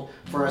old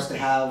for us to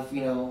have,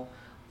 the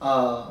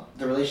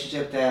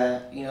relationship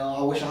that,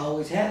 I wish I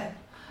always had.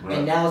 Right.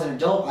 And now as an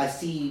adult, I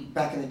see,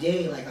 back in the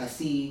day,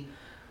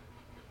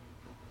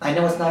 I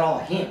know it's not all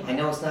him. I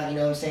know it's not, you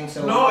know what I'm saying?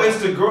 So no, it's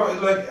the growth.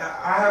 Like,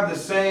 I have the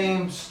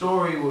same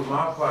story with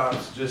my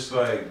pops, just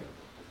like,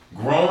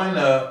 growing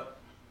up,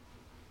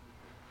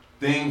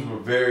 things were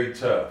very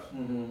tough.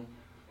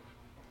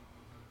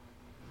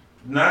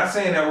 Not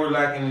saying that we're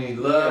lacking any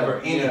love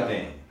or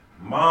anything. Yeah.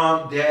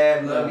 Mom,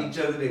 dad love each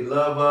other. They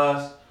love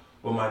us.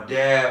 But my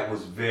dad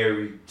was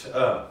very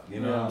tough.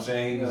 You know what I'm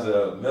saying? He was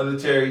a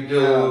military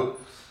dude.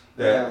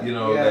 That,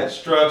 that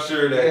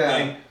structure, that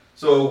thing.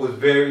 So it was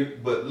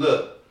but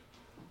look,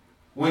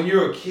 when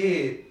you're a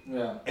kid,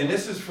 and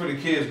this is for the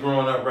kids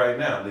growing up right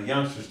now, the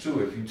youngsters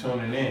too, if you're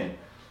tuning in.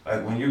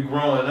 Like when you're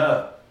growing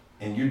up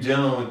and you're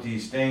dealing with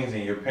these things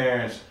and your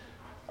parents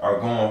are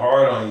going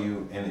hard on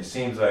you and it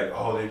seems like,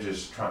 they're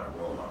just trying to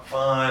ruin my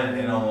fun and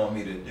they don't want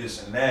me to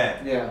this and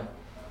that. Yeah.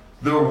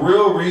 The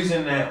real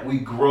reason that we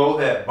grow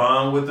that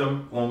bond with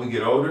them when we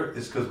get older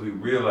is because we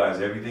realize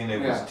everything they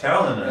was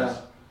telling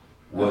us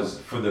was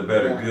for the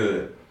better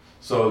good.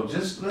 So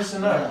just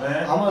listen up,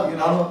 man.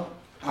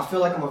 I feel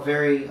like I'm a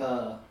very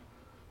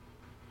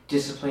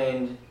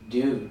disciplined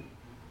dude,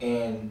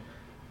 and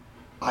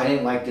I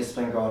didn't like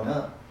discipline growing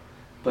up,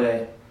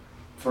 but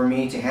for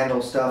me to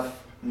handle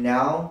stuff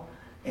now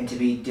and to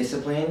be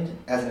disciplined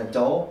as an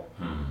adult,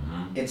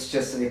 it's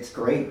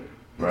great.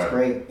 It's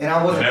great. And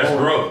I wasn't always,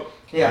 growth.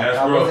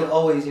 Yeah, I wasn't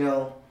always,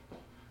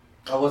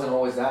 I wasn't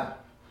always that.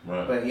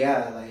 Right. But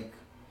yeah, like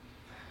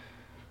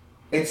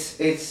it's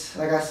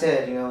like I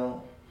said,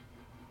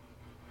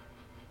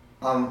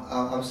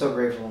 I'm so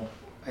grateful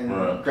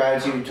and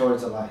gratitude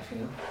towards the life,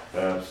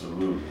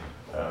 Absolutely.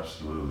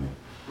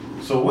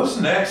 So what's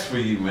next for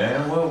you,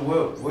 man?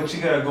 What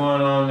you got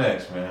going on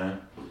next,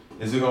 man?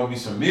 Is it gonna be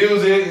some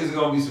music? Is it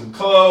gonna be some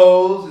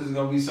clothes? Is it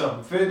gonna be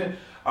something fitting?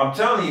 I'm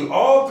telling you,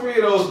 all three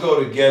of those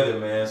go together,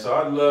 man. So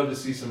I'd love to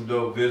see some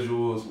dope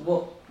visuals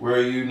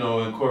where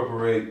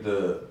incorporate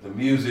the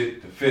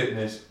music, the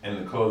fitness, and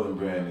the clothing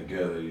brand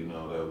together.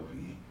 That would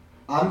be.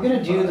 I'm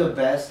gonna do the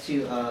best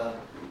to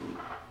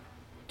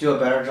do a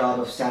better job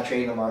of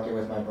saturating the market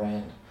with my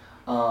brand.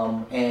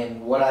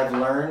 And what I've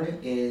learned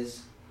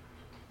is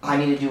I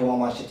need to do all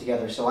my shit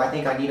together. So I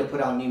think I need to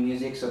put out new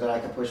music so that I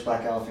can push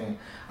Black Elephant.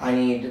 I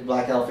need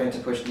Black Elephant to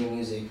push new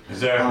music.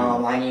 Exactly.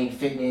 I need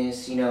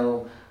fitness,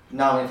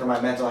 not only for my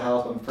mental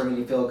health, but for me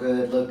to feel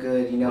good, look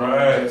good,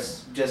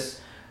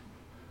 just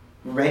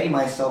ready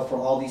myself for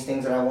all these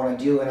things that I want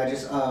to do. And I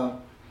just,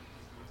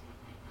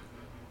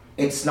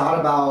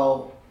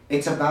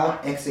 it's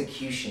about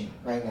execution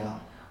right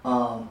now.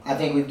 I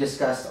think we've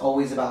discussed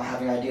always about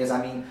having ideas.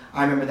 I mean,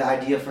 I remember the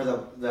idea for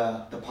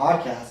the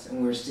podcast, and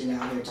we were sitting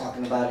out here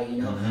talking about it,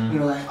 you know. Mm-hmm. You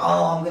know, like,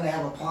 oh, I'm going to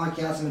have a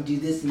podcast, I'm going to do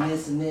this and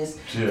this and this.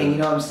 Yeah. And you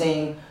know what I'm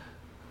saying?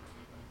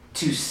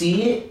 To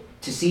see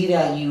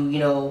that you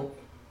know,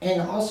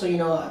 and also, you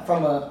know,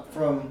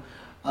 from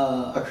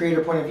a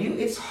creator point of view,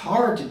 it's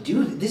hard to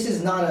do. This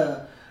is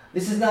not,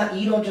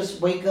 you don't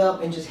just wake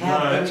up and just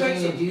have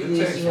everything to do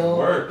this, you know.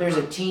 Work. There's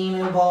a team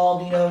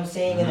involved, you know what I'm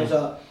saying? Mm-hmm.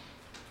 And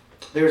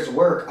there's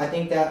work. I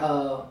think that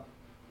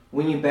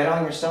when you bet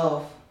on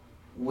yourself,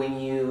 when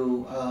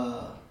you're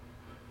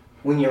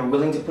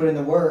willing to put in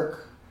the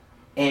work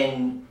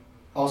and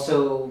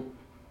also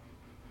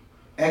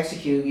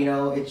execute, you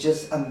know, it's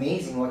just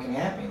amazing what can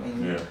happen.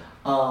 And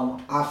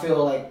I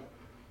feel like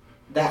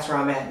that's where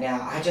I'm at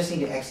now. I just need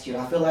to execute.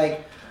 I feel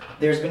like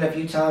there's been a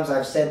few times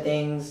I've said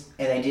things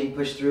and I didn't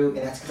push through, and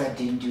that's because I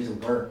didn't do the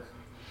work.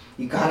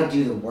 You gotta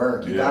do the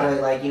work. You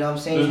gotta, like, you know what I'm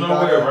saying? There's no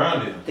way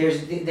around it. There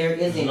isn't.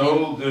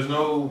 There's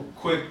no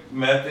quick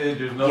method.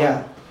 There's no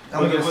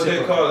what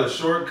they call a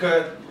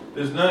shortcut.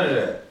 There's none of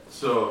that.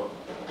 So,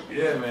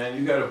 yeah, man,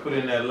 you gotta put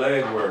in that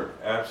leg work.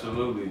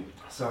 Absolutely.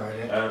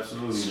 Sorry.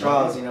 Absolutely.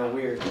 Straws, you know,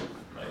 weird. No,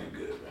 you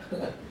good,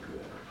 man.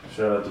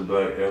 Shout out to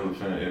Black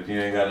Elephant. If you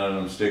ain't got none of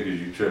them stickers,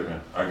 you tripping.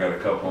 I got a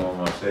couple on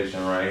my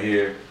station right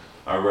here.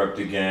 I rep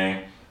the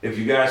gang. If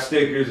you got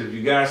stickers, if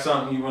you got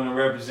something you want to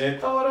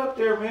represent, throw it up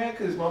there, man,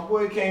 because my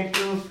boy came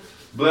through,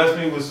 blessed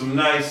me with some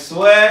nice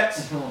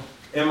sweats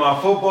in my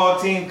football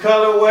team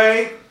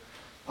colorway.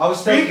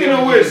 Speaking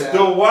of which,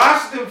 the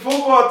Washington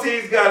football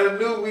team's we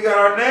got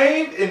our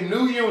name and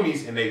new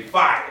unis, and they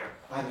fire.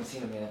 I haven't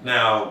seen them yet.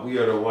 Now, we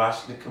are the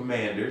Washington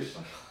Commanders.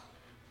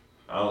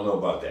 I don't know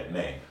about that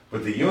name,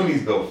 but the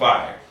unis go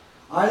fire.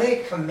 Are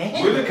they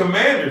Commanders? We're the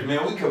Commanders,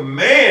 man. We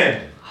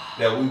command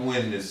that we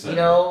win this Sunday.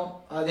 You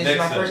know, this is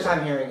my first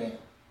time hearing it.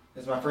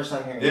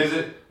 Is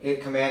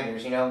it?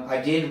 Commanders, you know.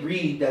 I did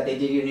read that they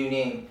did a new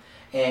name.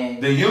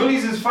 And the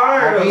unis is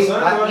fire, though,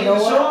 son. You know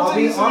what? I'll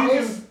be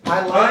honest.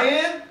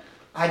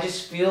 I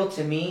just feel,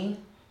 to me,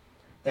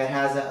 that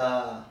has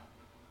a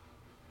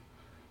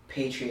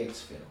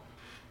Patriots feel.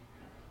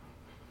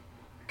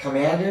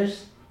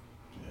 Commanders.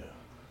 Yeah.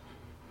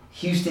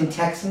 Houston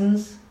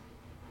Texans.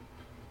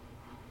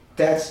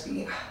 I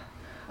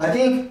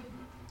think,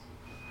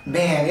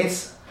 man,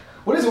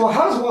 how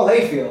does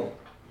Wale feel?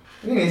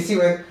 We need to see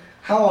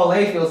how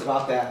Wale feels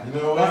about that. You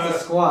know That's what? the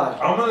squad.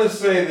 I'm going to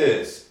say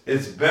this.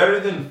 It's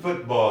better than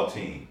football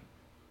team.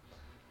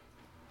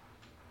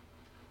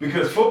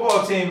 Because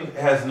football team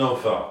has no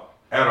thought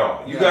at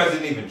all. You guys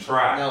didn't even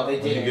try. No,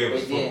 they didn't. When you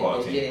gave us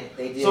football team.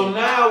 They didn't. So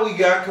now we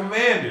got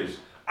Commanders.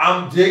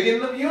 I'm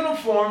digging the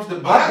uniforms. The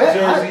black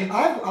jersey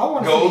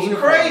goes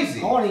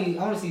crazy. I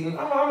want to see. They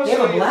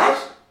have a black?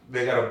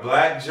 They got a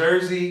black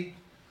jersey.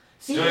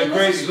 See, going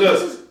crazy.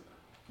 Look,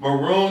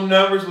 maroon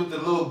numbers with the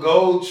little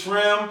gold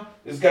trim.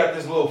 It's got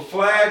this little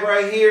flag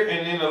right here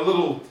and then a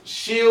little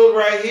shield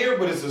right here,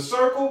 but it's a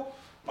circle.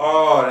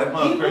 Oh, that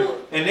motherfucker.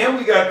 And then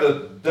we got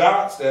the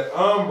dots, that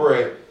ombre.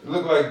 It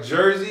look like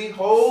jersey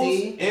holes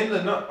in the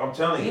I'm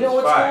telling you, you know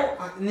it's what's fire.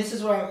 cool? And this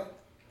is where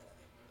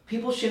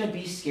people shouldn't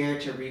be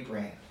scared to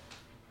rebrand.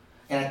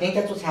 And I think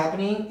that's what's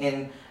happening,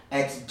 and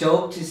it's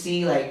dope to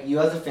see, like, you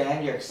as a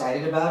fan, you're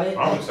excited about it.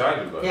 I'm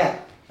excited about it. Yeah,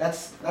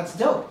 that's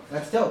dope.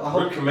 That's dope.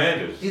 We're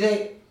Commanders. Do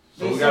they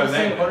So we still got the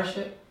same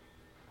ownership?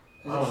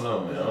 I don't know,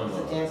 man. I don't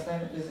know.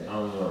 I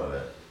don't know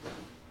that.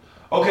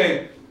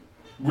 Okay,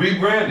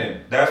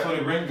 rebranding. That's what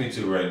it brings me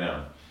to right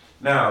now.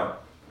 Now,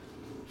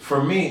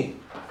 for me,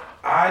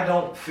 I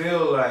don't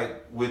feel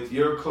like with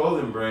your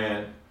clothing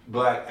brand,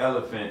 Black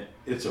Elephant,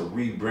 it's a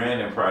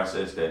rebranding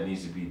process that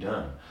needs to be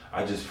done.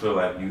 I just feel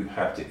like you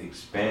have to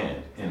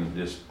expand and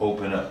just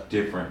open up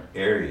different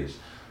areas.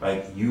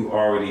 Like, you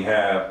already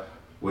have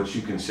what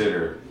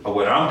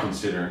I'm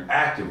considering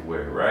active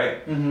wear,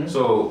 right? Mm-hmm.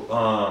 So,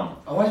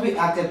 I want to be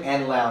active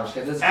and lounge,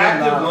 because it's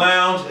active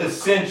lounge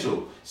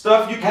essential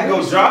stuff. You can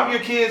go drop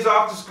your kids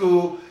off to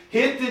school,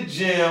 hit the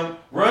gym,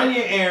 run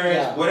your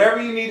errands, whatever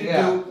you need to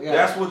do.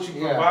 That's what you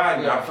provide.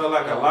 And I feel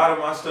like a lot of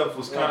my stuff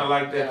was kind of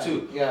like that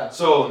too. Yeah.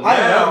 So now,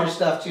 I love your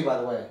stuff too,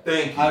 by the way.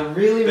 Thank you. I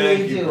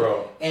really do,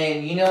 bro.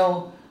 And you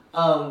know,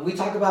 we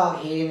talk about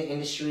hating the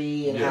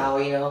industry and how,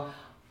 you know,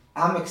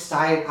 I'm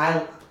excited.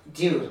 I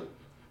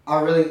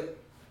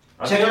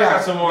think I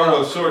got some more of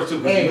those shorts too,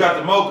 because you got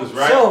the mochas,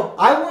 right? So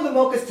I wore the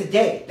mochas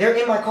today. They're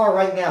in my car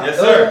right now. Yes,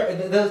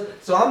 sir.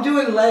 So I'm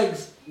doing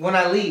legs when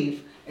I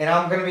leave, and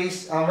I'm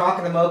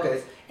rocking the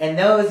mochas. And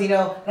those, you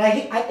know, and I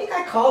think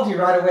I called you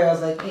right away. I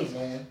was like, hey,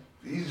 man.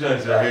 These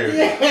joints are here.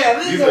 Yeah,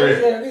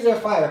 these are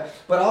fire.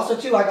 But also,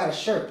 too, I got a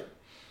shirt.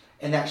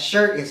 And that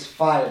shirt is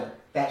fire.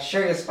 The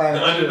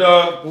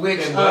underdog.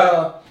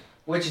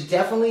 Which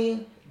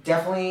definitely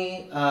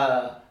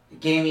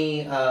gave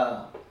me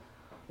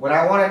what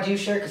I want to do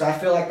shirt, because I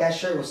feel like that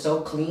shirt was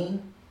so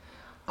clean.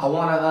 I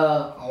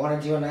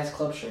want to do a nice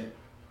club shirt.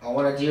 I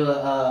want to do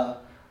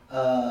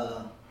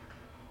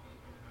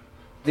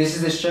this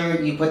is the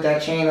shirt, you put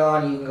that chain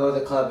on, you can go to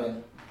the club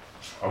in.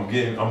 I'm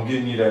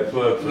getting you that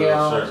plug for You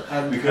know, those shirts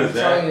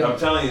I'm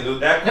telling you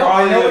that No,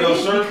 I quality know of it those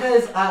is shirts,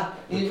 because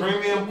the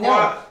premium no,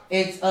 quality.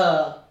 it's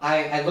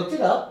I looked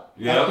it up.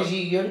 Yeah. Because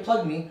you already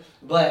plugged me,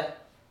 but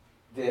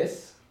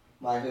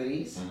my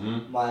hoodies,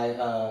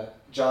 my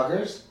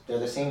joggers, they're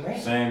the same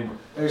brand.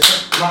 I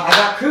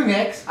got crew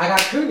necks,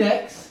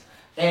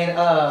 and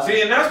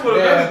see, and that's what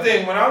another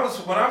thing. When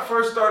I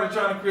first started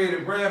trying to create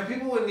a brand,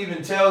 people wouldn't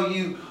even tell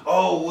you,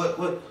 oh,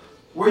 what,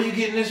 where are you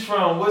getting this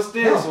from? What's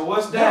this or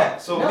what's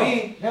that?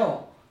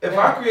 If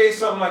I create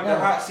something like the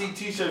Hot Seat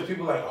T-shirts,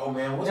 people are like, oh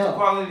man, what's the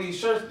quality of these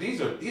shirts?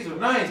 These are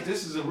nice.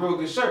 This is a real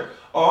good shirt.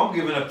 Oh, I'm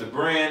giving up the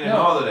brand and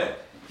all of that.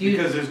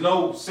 Because there's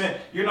no sense.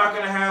 You're not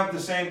going to have the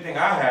same thing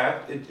I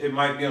have. It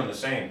might be on the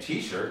same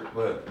T-shirt,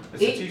 but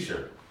it's a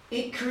T-shirt.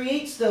 It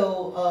creates,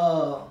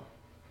 though,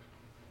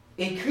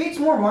 it creates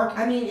more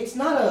I mean, it's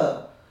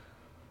not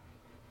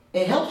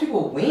it helps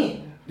people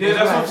win. Yeah,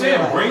 that's what I'm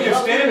saying. Like, bring your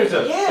standards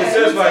up. Yeah, it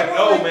says like,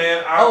 oh like,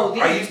 man,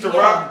 I used to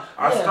rock.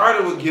 I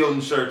started with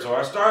Gildan shirts, or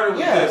I started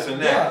with this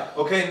and that.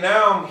 Yeah. Okay,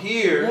 now I'm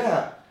here,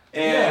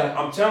 and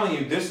I'm telling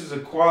you, this is a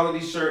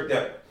quality shirt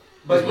that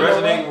is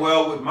resonating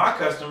well with my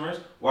customers.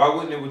 Why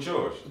wouldn't it with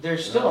yours?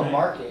 There's still a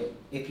market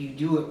if you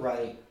do it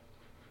right.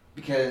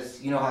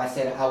 Because you know how I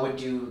said I would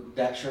do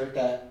that shirt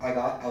that I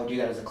got, I would do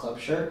that as a club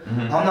shirt.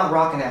 I'm not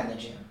rocking that in the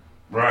gym.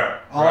 Right.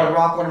 I would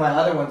rock one of my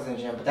other ones in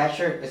the gym, but that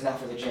shirt is not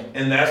for the gym.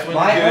 And that's when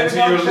you get into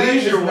your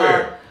leisure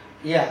wear.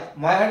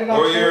 My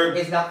underdog shirt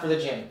is not for the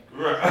gym.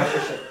 Right.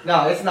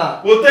 No, it's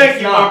not. Well,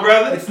 thank you, my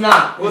brother. It's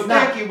not. Well,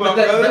 thank you, my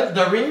brother.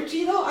 The ringer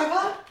tee though I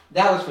got,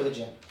 that was for the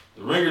gym.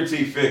 The ringer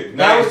tee fit.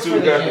 Nice too.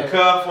 Got the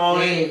cuff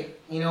on it.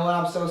 You know what?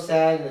 I'm so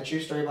sad. And the true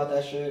story about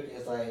that shirt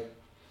is like,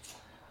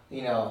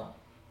 you know,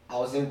 I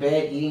was in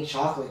bed eating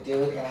chocolate,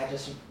 dude, and I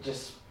just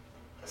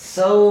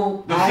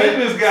so the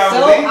fitness guy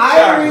was eating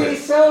chocolate.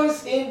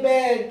 So in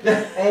bed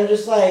and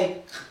just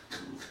like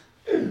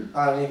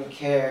I don't even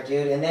care,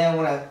 dude. And then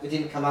when it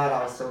didn't come out,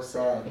 I was so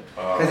sad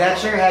because that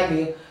shirt had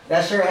me. There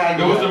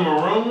was the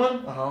maroon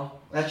one.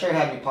 That shirt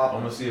had me popping.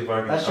 I'm gonna see if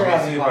I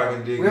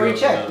can. dig. We already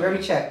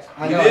checked.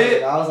 I know.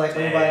 Did? I was like,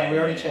 everybody, we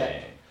already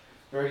checked.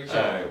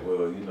 Alright,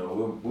 well, you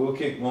know, we'll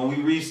kick when we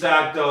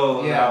restock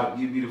those.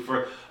 You'd be the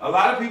first. A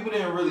lot of people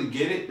didn't really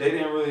get it. They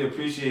didn't really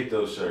appreciate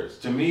those shirts.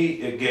 To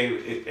me,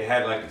 it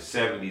had like a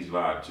 70s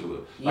vibe to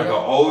it, like an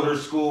older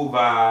school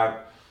vibe.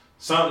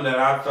 Something that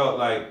I felt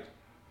like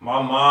my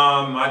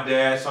mom, my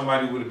dad,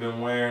 somebody would have been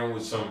wearing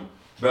with some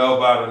bell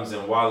bottoms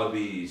and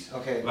wallabies.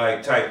 Okay.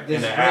 Like type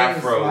in the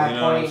afro. You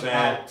know what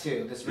I'm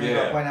saying? This brings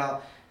my point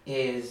out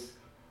is.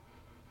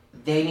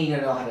 They need to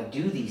know how to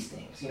do these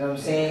things. You know what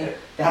I'm saying?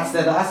 Yeah.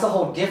 That's the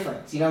whole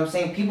difference. You know what I'm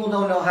saying? People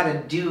don't know how to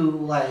do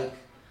like.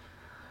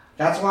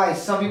 That's why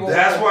some people.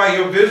 That's why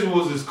your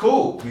visuals is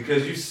cool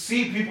because you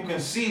see people can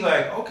see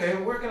like, okay,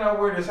 where can I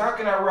wear this? How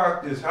can I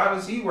rock this? How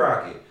does he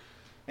rock it?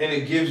 And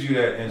it gives you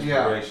that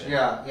inspiration.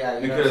 Yeah.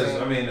 Because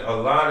I mean, a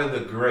lot of the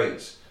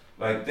greats,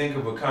 like think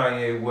of a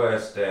Kanye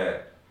West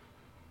that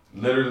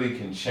literally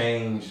can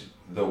change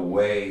the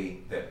way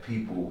that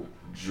people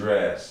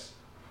dress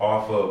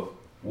off of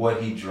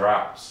what he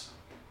drops.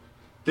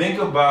 Think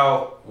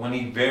about when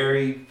he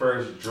very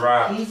first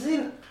dropped.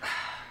 You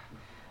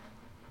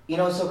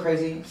know what's so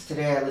crazy?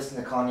 Today I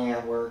listened to Kanye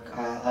at work.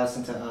 I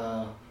listened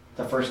to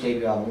the first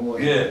debut album. What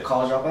was it?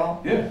 College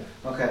Dropout? Yeah.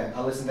 Okay,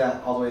 I listened to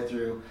that all the way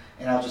through.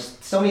 And I was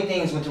just, so many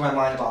things went through my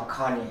mind about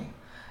Kanye.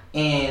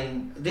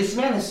 And this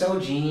man is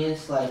so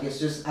genius. Like, it's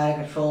just out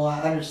of control.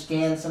 I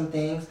understand some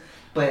things.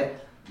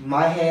 But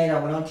my head, I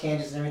went on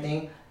tangents and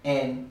everything.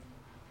 And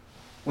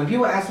when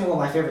people ask me what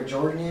my favorite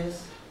Jordan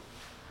is,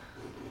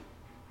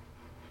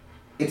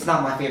 it's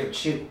not my favorite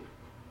shoe.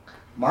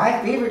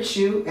 My favorite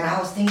shoe, and I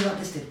was thinking about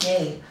this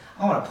today,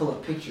 I want to pull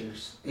up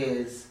pictures,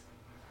 is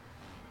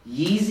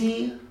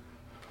Yeezy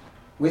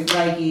with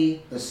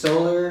Nike, the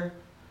Solar.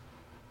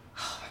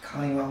 Oh, I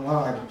can't even,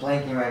 why am I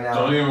blanking right now?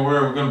 Don't even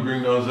worry, we're going to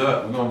bring those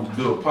up. We're going to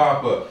do a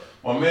pop-up.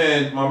 My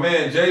man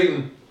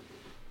Jaden,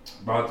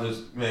 about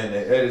this, man, the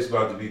edit's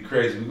about to be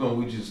crazy.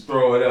 We just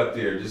throw it up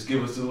there. Just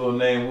give us a little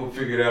name, we'll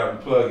figure it out and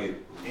plug it.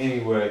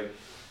 Anyway,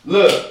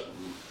 look,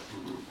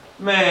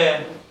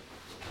 man,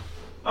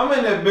 I'm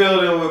in the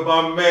building with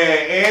my man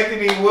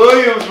Anthony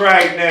Williams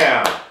right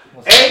now,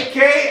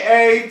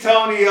 a.k.a.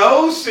 Tony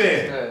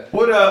Ocean.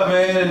 What up,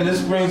 man? And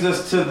this brings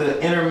us to the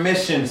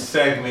intermission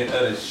segment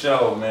of the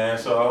show, man.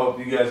 So I hope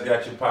you guys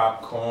got your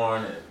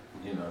popcorn and,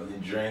 you know, your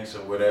drinks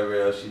or whatever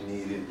else you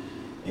needed,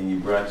 and you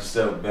brought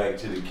yourself back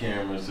to the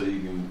camera so you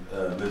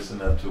can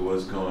listen up to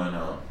what's going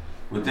on.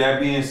 With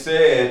that being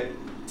said,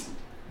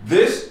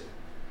 this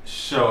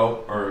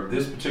show, or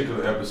this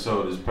particular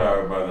episode, is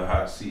powered by the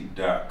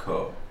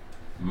HotSeat.co.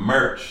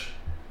 Merch.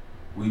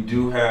 We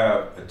do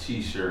have a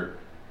t-shirt,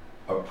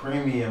 a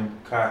premium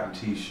cotton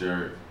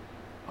t-shirt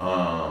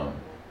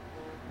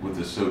with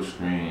a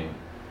silkscreen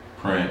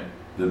print.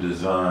 The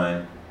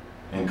design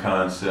and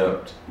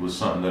concept was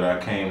something that I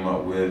came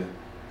up with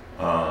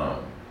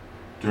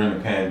during the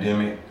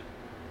pandemic.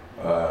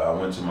 I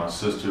went to my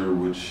sister,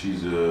 which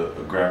she's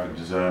a graphic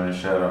designer,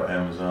 shout out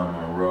Amazon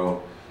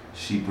Monroe,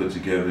 She put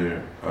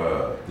together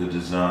the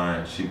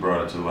design. She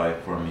brought it to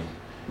life for me,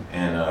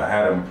 and I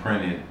had them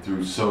printed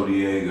through So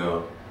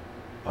Diego,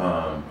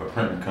 a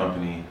printing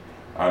company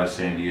out of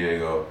San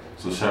Diego.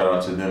 So shout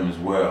out to them as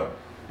well.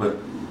 But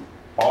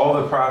all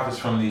the profits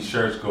from these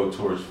shirts go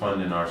towards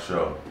funding our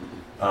show.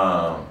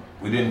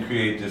 We didn't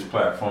create this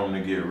platform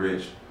to get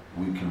rich.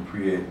 We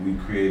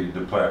created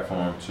the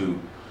platform to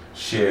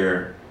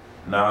share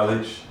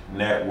knowledge,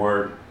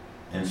 network,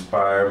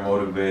 inspire,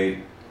 motivate,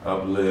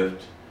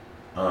 uplift.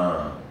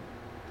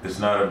 It's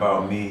not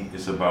about me,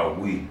 it's about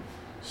we.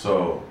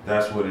 So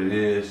that's what it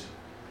is.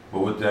 But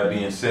with that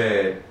being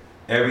said,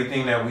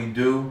 everything that we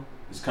do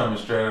is coming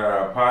straight out of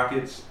our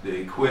pockets, the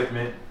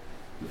equipment,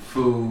 the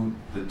food,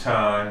 the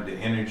time, the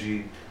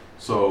energy.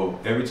 So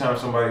every time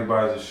somebody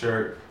buys a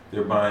shirt,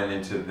 they're buying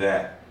into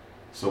that.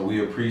 So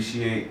we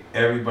appreciate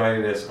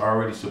everybody that's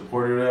already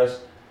supported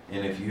us.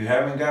 And if you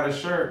haven't got a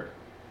shirt,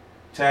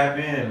 tap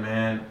in,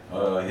 man.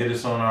 Hit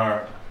us on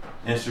our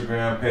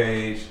Instagram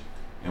page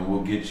and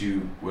we'll get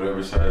you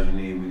whatever size you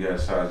need. We got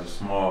sizes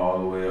small all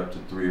the way up to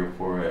 3 or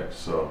 4X.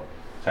 So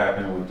tap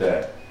in with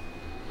that.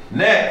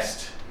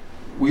 Next,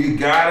 we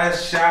gotta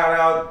shout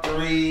out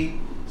 3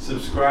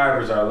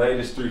 subscribers, our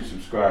latest 3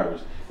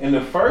 subscribers. And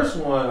the first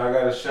one I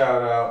gotta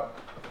shout out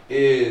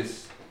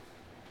is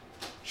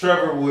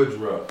Trevor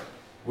Woodruff,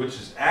 which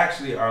is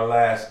actually our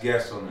last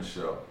guest on the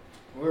show.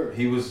 Word.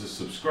 He was a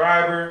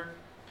subscriber,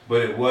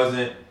 but it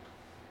wasn't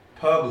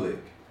public,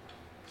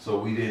 so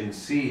we didn't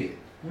see it.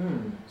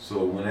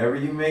 So whenever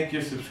you make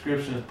your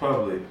subscriptions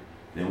public,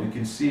 then we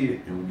can see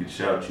it and we can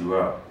shout you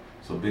out.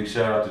 So big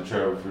shout out to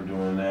Trevor for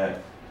doing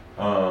that.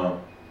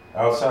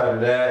 Outside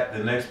of that,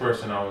 the next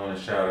person I want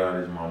to shout out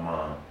is my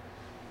mom.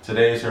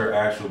 Today's her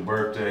actual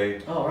birthday,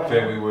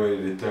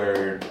 February the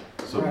 3rd.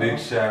 So big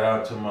shout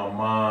out to my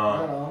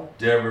mom,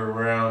 Deborah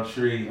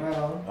Roundtree,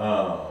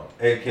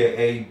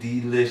 aka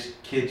Delish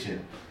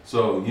Kitchen.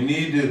 So you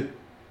need to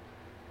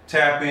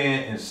tap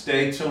in and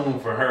stay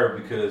tuned for her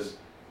because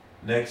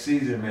next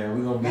season, man,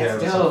 we're gonna be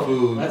having some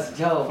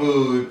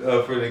food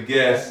for the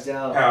guests,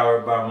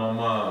 powered by my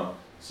mom.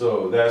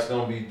 So that's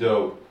gonna be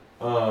dope.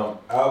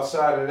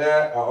 Outside of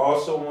that, I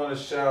also want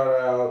to shout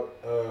out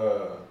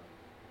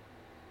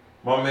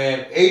my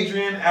man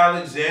Adrian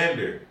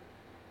Alexander.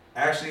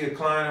 Actually, a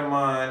client of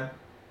mine.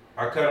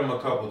 I cut him a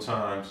couple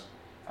times.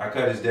 I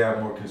cut his dad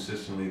more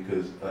consistently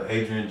because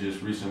Adrian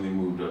just recently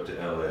moved up to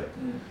LA,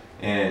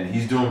 and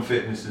he's doing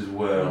fitness as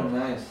well. Oh,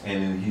 nice.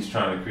 And then he's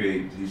trying to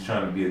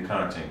be a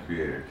content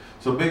creator.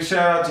 So big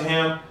shout out to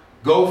him.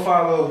 Go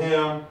follow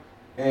him.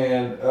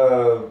 And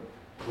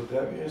with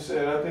that being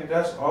said, I think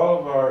that's all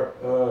of our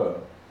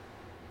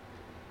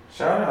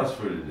shout outs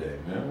for today,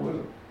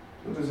 man.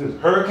 What is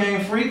this?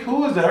 Hurricane Freak?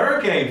 Who is the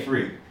Hurricane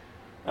Freak?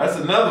 That's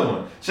another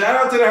one. Shout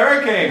out to the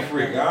Hurricane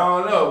Freak. I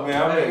don't know,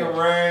 man. I'm making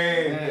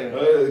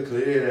rain.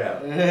 Clear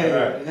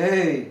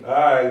it out.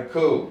 All right,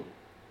 cool.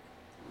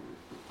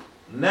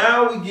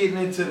 Now we getting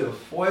into the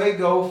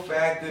Fuego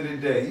fact of the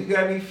day. You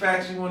got any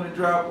facts you want to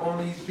drop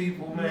on these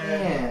people, man?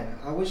 Man,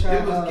 I wish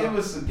give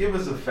us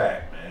a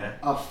fact, man.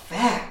 A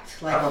fact?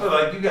 I feel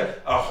like you got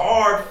a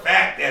hard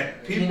fact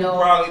that people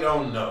probably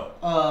don't know.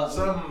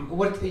 Something.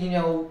 What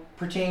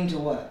pertaining to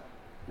what?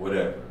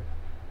 Whatever.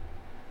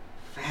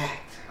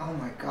 Fact. Oh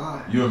my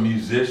God. You're a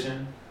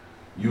musician.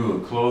 You're a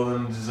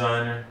clothing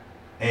designer.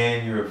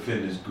 And you're a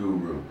fitness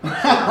guru. So go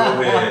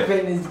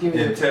ahead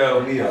and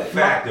tell me a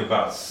fact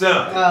about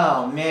something.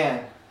 Oh,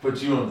 man.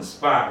 Put you on the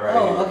spot right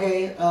here.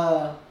 Okay.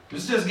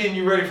 It's just getting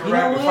you ready for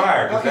rapid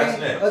fire, because that's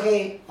next.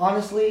 Okay,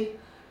 honestly,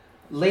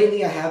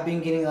 lately I have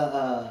been getting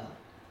a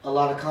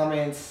lot of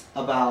comments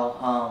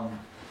about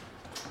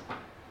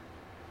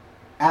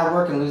at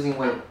work and losing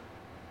weight.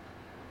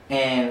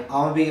 And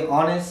I'm going to be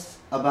honest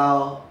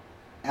about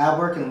at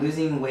work and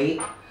losing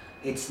weight.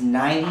 It's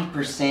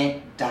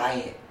 90%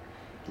 diet.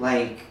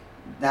 Like,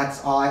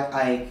 that's all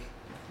I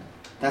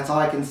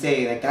can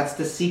say. Like, that's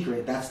the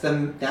secret. That's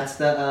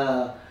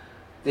the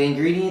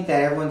ingredient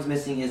that everyone's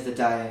missing is the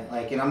diet.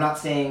 Like, and I'm not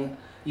saying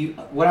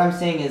what I'm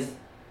saying is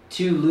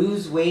to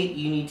lose weight,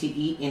 you need to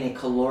eat in a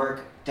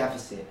caloric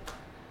deficit.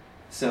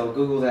 So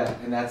Google that,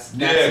 and that's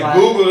my,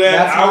 Google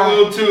that. I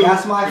will too.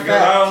 That's my because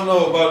fact. I don't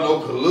know about no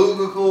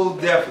calorical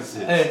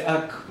deficits.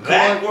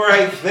 That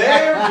right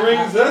there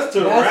brings us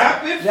to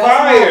rapid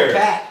fire. My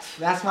fact.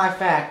 That's my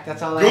fact.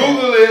 That's all I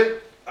Google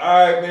it.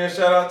 All right, man.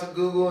 Shout out to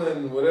Google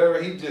and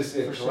whatever he just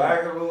said.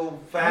 Calorical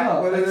fact.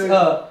 No, what is it's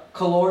it?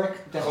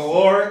 Caloric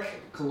deficit.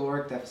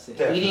 Caloric deficit.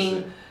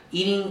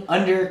 Eating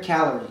under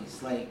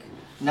calories, like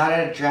not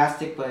at a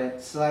drastic,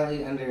 but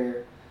slightly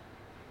under.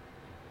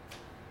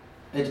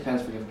 It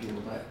depends for different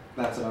people, but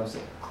that's what I was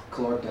saying.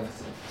 Caloric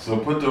deficit. So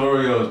put the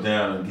Oreos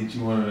down and get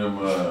you one of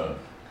them.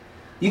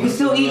 You can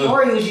still eat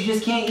Oreos, you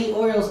just can't eat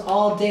Oreos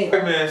all day. All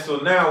right, man. So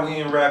now we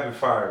in rapid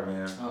fire,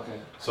 man. Okay.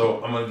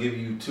 So I'm gonna give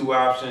you 2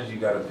 options. You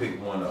gotta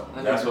pick one of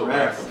them. That's what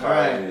rapid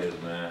fire is,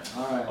 man.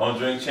 All right. On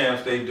Drink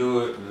Champs, they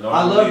do it.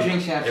 I love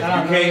Drink Champs. If you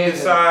can't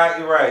decide,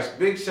 you're right.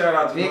 Big shout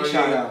out to Big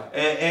shout out.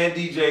 And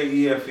DJ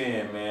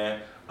ELEPHVNT,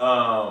 man.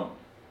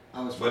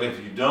 But if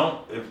you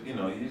don't,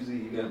 usually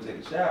you gotta take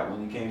a shot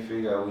when you can't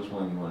figure out which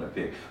one you want to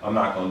pick. I'm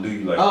not gonna do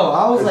you like. Oh,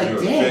 I was like,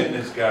 you're dang. a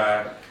fitness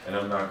guy, and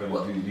I'm not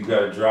gonna do. You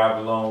gotta drive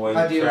a long way.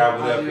 You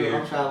traveled up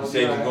here. You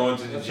said you're going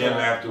to the gym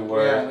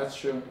afterwards. Yeah, that's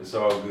true. It's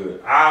all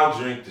good. I'll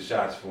drink the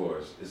shots for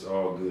us. It's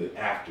all good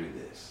after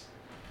this.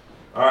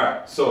 All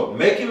right. So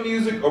making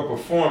music or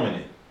performing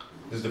it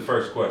is the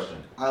first question.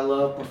 I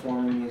love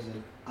performing music.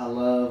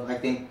 I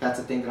think that's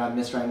a thing that I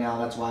miss right now.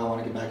 That's why I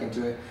want to get back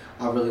into it.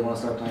 I really want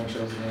to start playing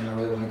shows again. I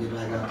really want to get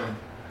back out there.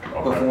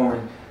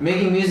 Performing.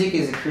 Making music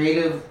is a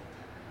creative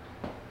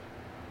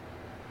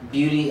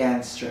beauty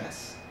and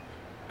stress.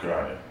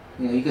 Got it.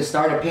 You can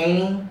start a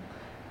painting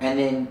and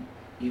then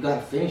you got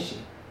to finish it.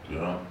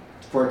 Yeah.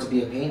 For it to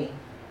be a painting.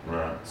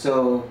 Right.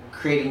 So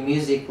creating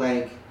music,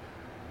 like,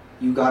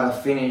 you got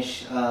to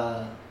finish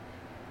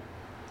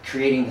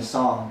creating the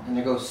song. And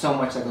there goes so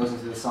much that goes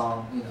into the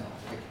song,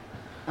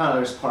 I don't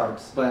know, there's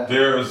parts, but...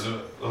 There's a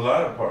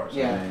lot of parts.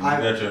 Yeah. You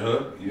got your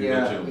hook.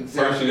 Exactly.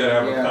 First you got to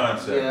have a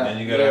concept. Then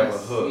you got to have a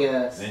hook.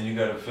 Yes. Then you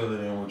got to fill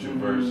it in with your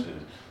verses.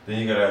 Then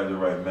you got to have the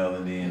right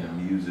melody and the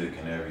music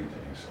and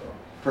everything. So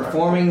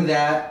performing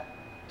that,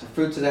 the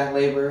fruits of that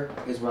labor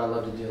is what I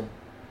love to do.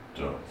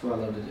 That's what I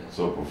love to do.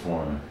 So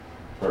performing.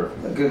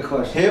 Perfect. Good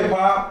question. Hip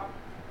hop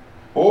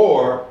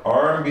or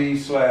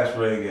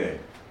R&B/reggae?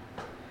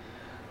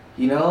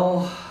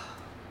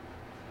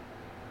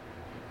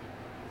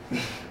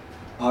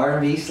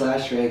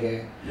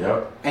 R&B/reggae.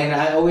 Yep. And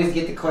I always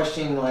get the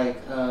question like,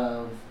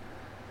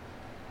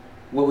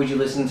 what would you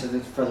listen to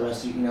for the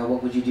rest of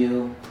what would you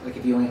do like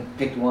if you only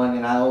picked one?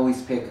 And I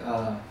always pick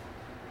Bob.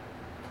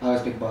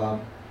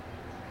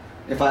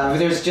 If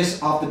there's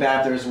just off the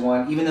bat, there's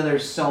one. Even though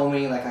there's so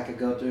many like I could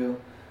go through,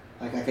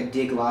 like I could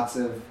dig lots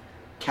of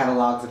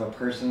catalogs of a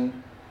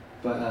person,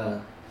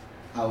 but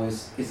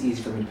it's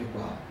easy for me to pick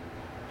Bob.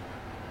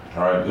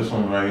 All right, this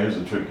one right here is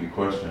a tricky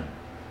question.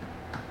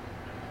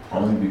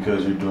 Only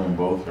because you're doing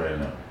both right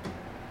now.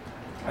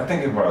 I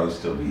think it'd probably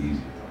still be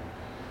easy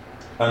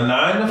though. A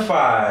 9 to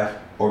 5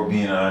 or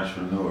being an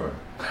entrepreneur?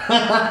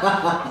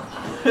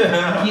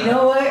 You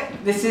know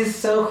what? This is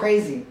so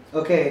crazy.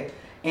 Okay,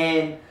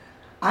 and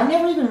I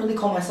never even really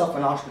call myself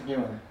an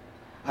entrepreneur.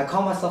 I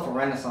call myself a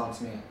Renaissance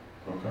man.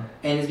 Okay.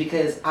 And it's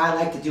because I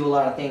like to do a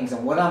lot of things.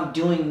 And what I'm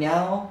doing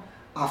now,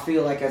 I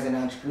feel like as an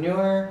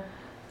entrepreneur,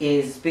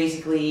 is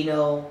basically,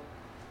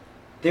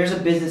 there's a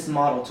business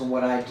model to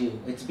what I do.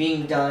 It's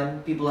being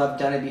done. People have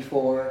done it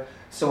before.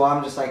 So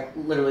I'm just like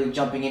literally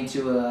jumping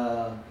into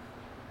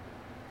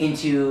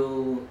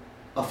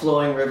a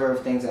flowing river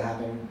of things that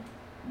happen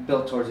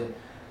built towards it.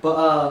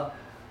 But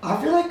I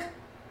feel like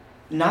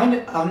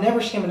I've never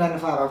shamed a 9 to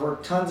 5. I've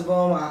worked tons of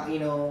them.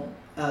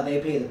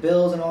 They pay the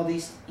bills and all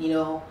these,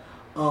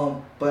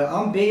 but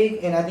I'm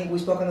big, and I think we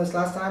spoke on this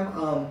last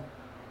time.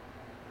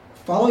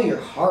 Follow your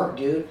heart,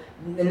 dude.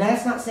 And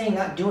that's not saying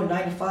not doing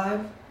 9 to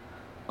 5.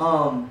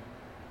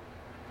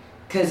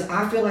 Because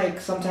I feel like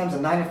sometimes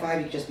a 9 to 5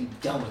 you can just be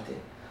done with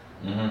it.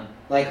 Mm-hmm.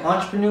 Like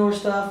entrepreneur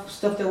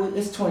stuff that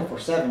it's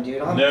 24/7,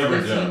 dude.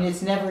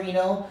 It's never,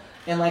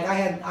 And like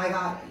I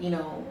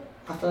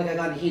feel like I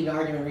got in a heated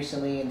argument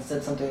recently and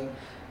said something,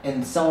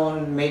 and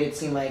someone made it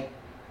seem like,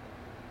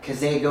 because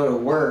they go to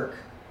work,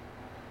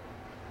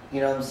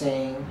 you know what I'm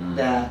saying,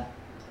 that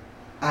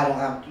I don't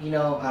have, I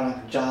don't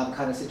have a job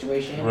kind of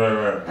situation.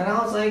 Right. And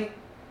I was like,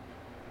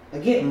 I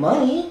get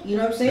money, you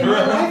know what I'm saying?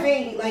 My life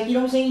ain't, like, you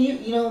know what I'm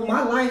saying?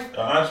 My life... An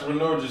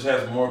entrepreneur just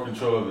has more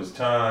control of his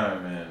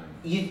time and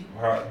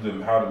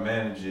how to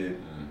manage it.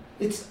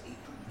 And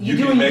you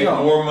can make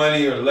more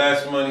money or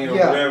less money or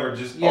whatever.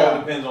 Just all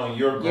depends on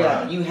your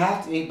grind. Yeah, you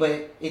have to,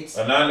 but it's...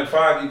 A 9 to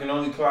 5, you can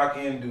only clock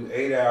in, do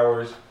 8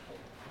 hours.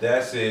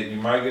 That's it. You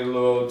might get a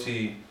little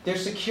OT.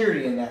 There's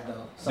security in that,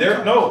 though.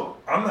 No,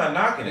 I'm not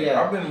knocking it.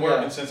 I've been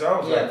working since I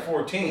was like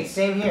 14.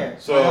 Same here.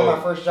 So I had my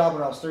first job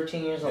when I was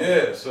 13 years old.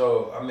 Yeah,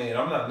 so I'm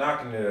not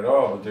knocking it at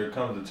all, but there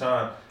comes a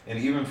time, and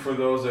even for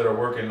those that are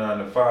working 9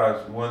 to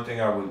 5s, one thing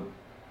I would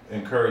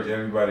encourage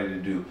everybody to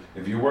do,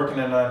 if you're working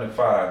a 9 to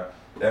 5,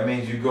 that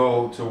means you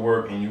go to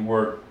work and you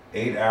work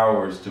 8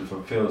 hours to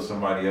fulfill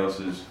somebody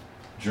else's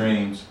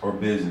dreams or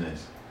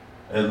business.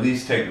 At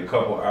least take a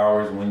couple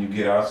hours when you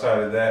get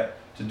outside of that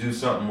to do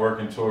something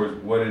working towards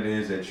what it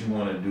is that you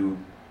want to do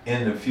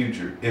in the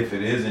future, if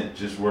it isn't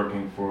just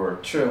working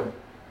for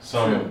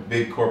some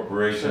big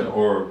corporation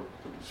or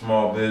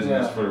small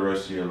business for the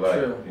rest of your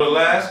life. The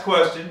last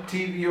question,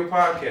 TV or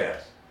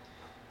podcast?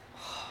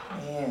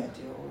 Man,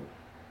 dude,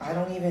 I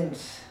don't even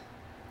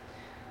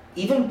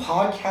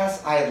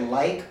podcasts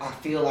I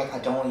feel like I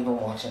don't even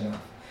watch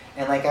enough.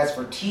 And like as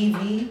for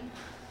TV,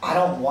 I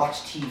don't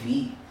watch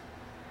TV.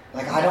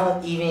 Like I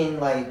don't even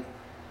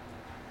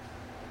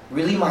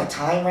really my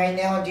time right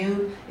now,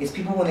 dude, is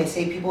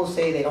people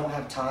say they don't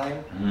have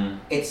time,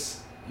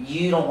 it's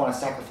you don't want to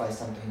sacrifice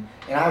something.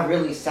 And I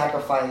really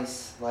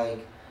sacrifice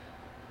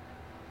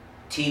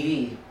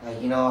TV.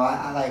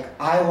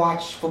 I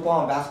watch football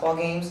and basketball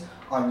games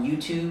on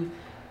YouTube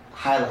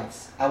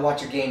highlights. I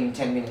watch a game in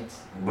 10 minutes.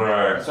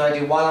 Right. So I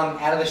do while I'm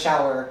out of the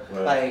shower.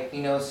 Right.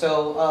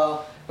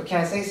 But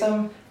can I say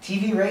something?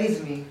 TV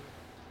raised me.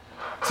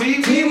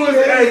 TV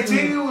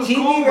was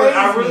cool, but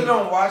I really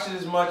don't watch it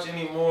as much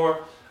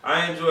anymore.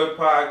 I enjoy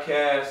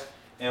podcasts,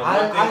 and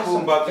one thing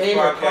cool about this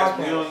podcast,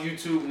 we on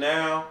YouTube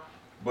now,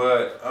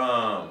 but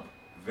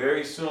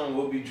very soon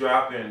we'll be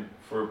dropping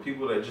for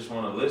people that just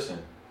want to listen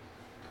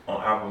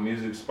on Apple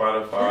Music,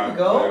 Spotify,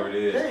 whatever it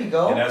is. There you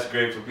go. And that's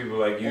great for people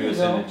like you that's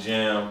in the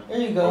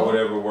gym or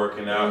whatever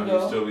working out, and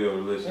you'll still be able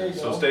to listen.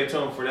 So stay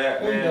tuned for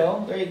that,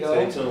 man. There you go.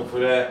 Stay tuned for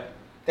that.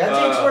 That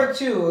takes work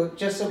too,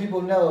 just so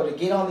people know, to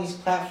get on these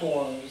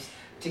platforms,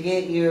 to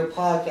get your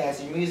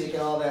podcast, your music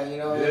and all that, you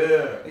know.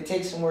 Yeah. It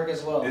takes some work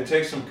as well. It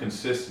takes some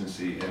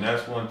consistency, and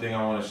that's one thing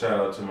I want to shout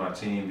out to my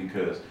team,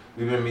 because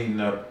we've been meeting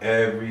up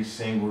every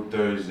single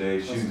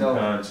Thursday, shooting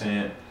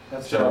content.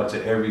 Shout out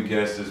to every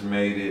guest that's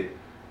made it.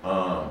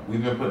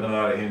 We've been putting a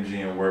lot of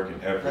energy and work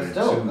and effort into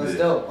this. That's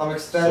dope. I'm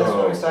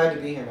excited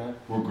to be here, man.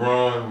 We're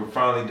growing. We're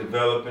finally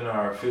developing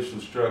our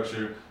official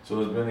structure, so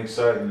it's been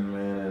exciting,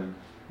 man. And,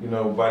 you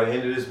know, by the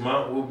end of this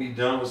month, we'll be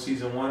done with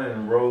season 1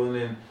 and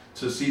rolling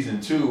into season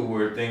 2,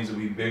 where things will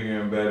be bigger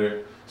and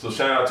better. So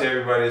shout out to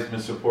everybody that's been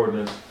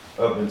supporting us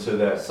up until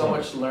that point. So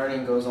much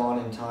learning goes on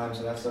in time,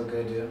 so that's so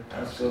good, dude.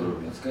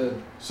 Absolutely. That's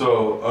good.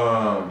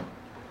 So,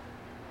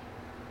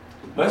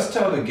 let's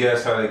tell the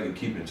guests how they can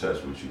keep in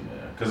touch with you,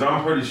 man. Because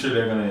I'm pretty sure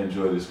they're going to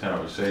enjoy this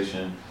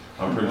conversation.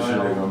 I'm pretty sure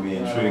they're going to be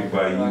intrigued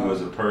by you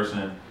as a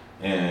person.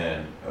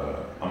 And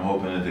I'm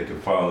hoping that they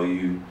can follow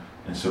you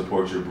and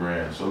support your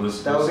brand. So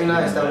that would be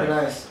nice. That would be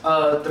nice.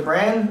 The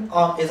brand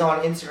is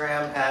on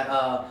Instagram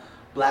at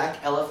Black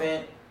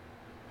Elephant.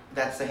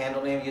 That's the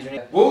handle name,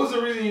 username. What was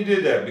the reason you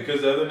did that?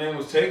 Because the other name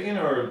was taken,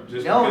 or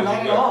just no, because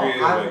not you at got all.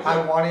 creative like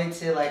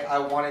that? I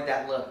wanted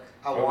that look.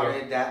 I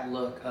wanted that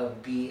look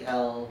of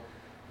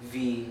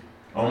BLV.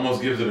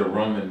 Almost gives it a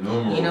Roman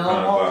numeral kind of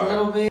vibe. A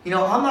little bit. You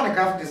know, I'm not a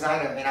graphic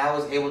designer, and I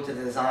was able to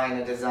design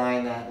a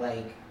design that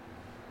like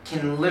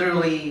can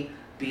literally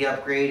be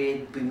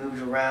upgraded, be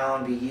moved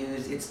around, be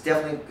used.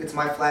 It's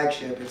my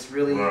flagship. It's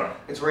really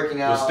it's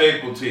working out. The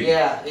staple tee.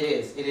 Yeah, it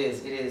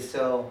is.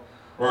 So.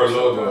 Or a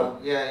logo.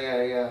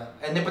 Yeah.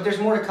 And then, but there's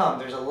more to come.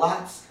 There's a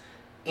lot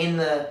in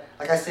the,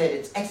 like I said,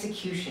 it's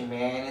execution,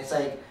 man. It's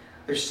like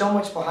there's so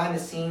much behind the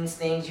scenes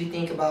things you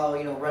think about,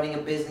 you know, running a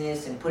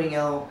business and putting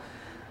out,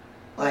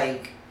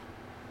 like,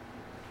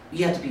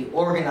 you have to be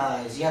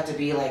organized. You have to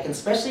be like, and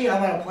especially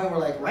I'm at a point where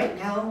like right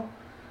now,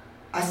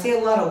 I say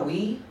a lot of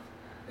we,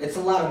 it's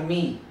a lot of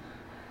me.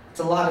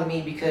 It's a lot of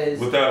me because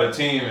without a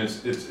team,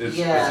 it's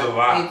a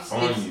lot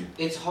on you.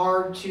 It's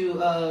hard to,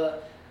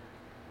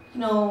 you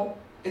know.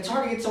 It's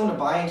hard to get someone to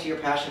buy into your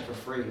passion for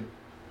free. You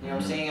know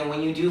what I'm saying? And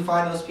when you do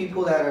find those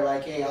people that are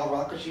like, hey, I'll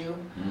rock with you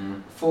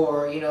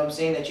for, you know what I'm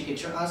saying, that you can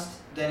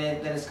trust, then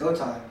it's go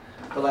time.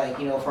 But like,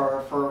 you know,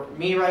 for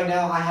me right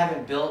now, I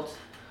built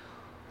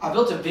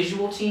a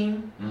visual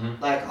team.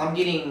 Like I'm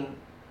getting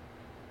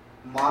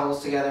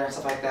models together and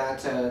stuff like that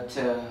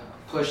to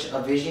push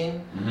a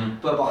vision.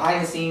 But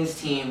behind the scenes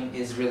team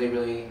is really,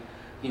 really,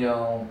 you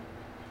know,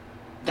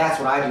 that's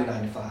what I do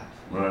 9 to 5.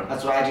 Right.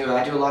 That's what I do.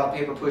 I do a lot of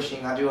paper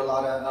pushing. I do a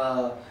lot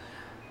of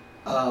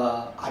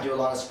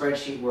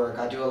spreadsheet work.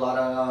 I do a lot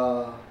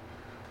of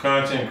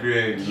content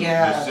creating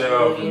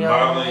yourself and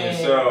modeling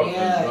yourself.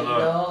 Yeah, you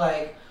know,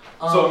 like.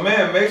 So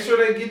man, make sure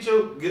they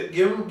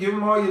give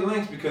them all your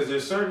links, because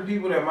there's certain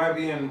people that might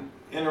be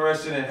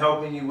interested in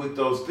helping you with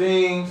those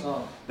things.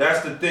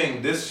 That's the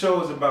thing. This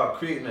show is about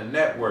creating a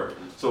network.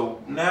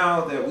 So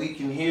now that we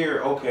can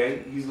hear,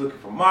 okay, he's looking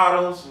for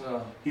models.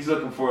 He's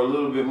looking for a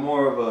little bit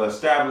more of an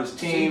established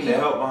team to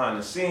help behind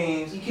the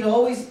scenes. You can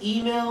always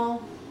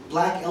email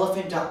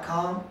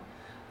blackelephvnt.com.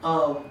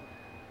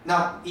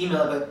 Not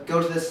email, but go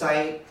to the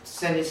site,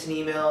 send us an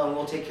email, and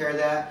we'll take care of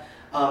that.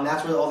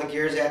 That's where all the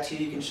gear is at too.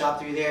 You can shop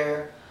through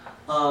there.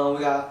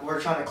 We're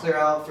trying to clear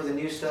out for the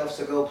new stuff,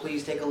 so go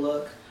please take a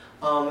look.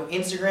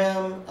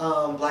 Instagram,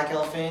 Black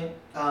Elephant.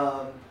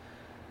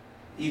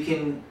 You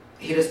can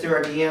hit us through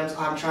our DMs.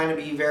 I'm trying to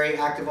be very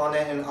active on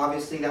that, and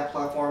obviously that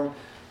platform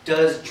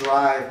does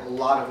drive a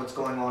lot of what's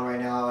going on right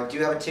now. I do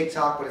have a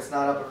TikTok, but it's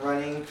not up and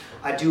running.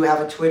 I do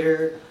have a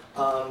Twitter,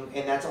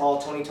 and that's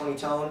all Tony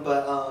Tone.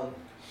 But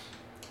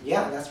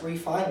yeah, that's where you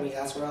find me.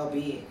 That's where I'll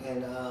be.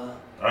 And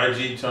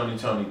IG Tony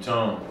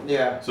Tone.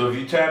 Yeah. So if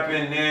you tap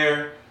in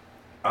there,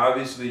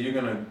 obviously you're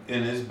gonna,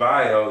 in his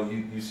bio,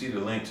 you see the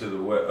link to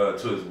the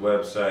to his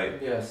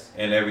website. Yes.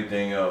 And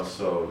everything else.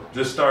 So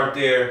just start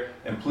there,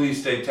 and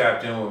please stay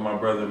tapped in with my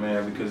brother,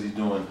 man, because he's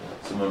doing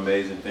some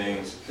amazing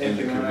things in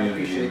the community, I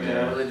appreciate man.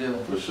 that. I really do.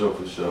 For sure.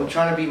 I'm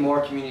trying to be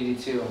more community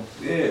too.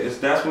 Yeah,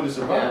 that's what it's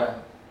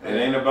about. Yeah. It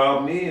ain't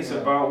about me. It's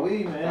about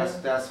we, man.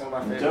 That's one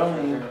of my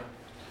favorites.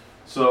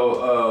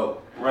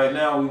 So right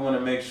now we want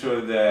to make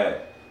sure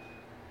that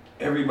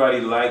everybody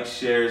likes,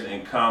 shares,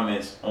 and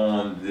comments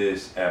on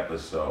this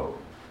episode.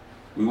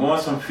 We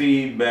want some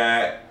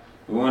feedback.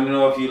 We want to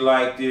know if you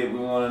liked it. We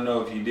want to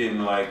know if you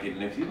didn't like it.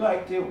 And if you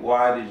liked it,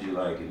 why did you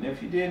like it? And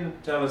if you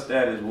didn't, tell us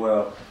that as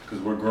well, because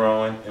we're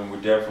growing and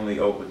we're definitely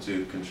open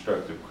to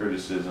constructive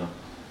criticism.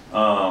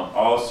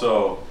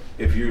 Also,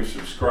 if you're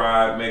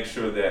subscribed, make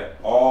sure that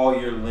all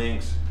your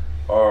links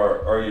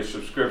or your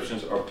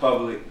subscriptions are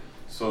public,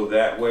 so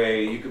that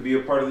way you could be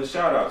a part of the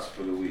shout outs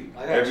for the week.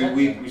 Every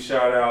week we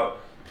shout out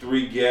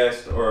 3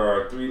 guests or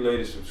our 3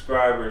 latest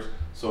subscribers,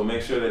 so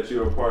make sure that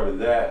you're a part of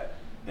that.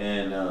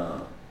 And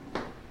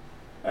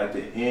at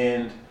the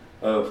end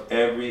of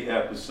every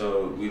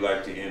episode, we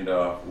like to end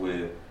off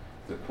with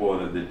the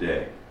quote of the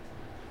day.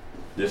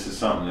 This is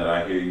something that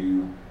I hear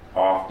you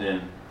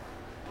often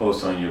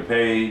post on your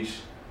page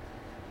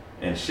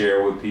and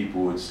share with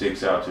people. It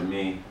sticks out to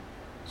me,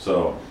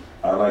 so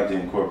I like to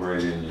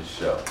incorporate it in this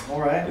show. All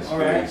right. It's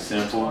very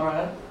simple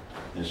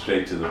and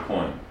straight to the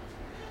point.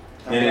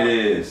 Okay. And it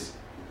is,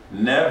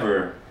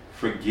 never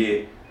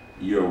forget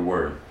your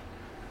worth.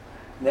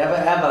 Never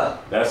ever.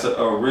 That's an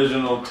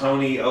original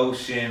Tony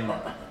Ocean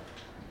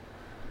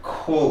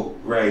quote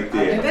right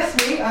there. I think that's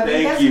me. I think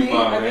Thank that's you, me.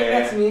 my I think man.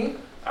 that's me.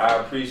 I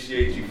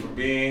appreciate you for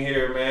being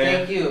here,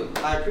 man. Thank you.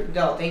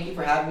 Thank you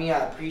for having me. I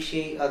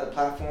appreciate the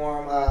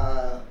platform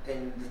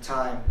and the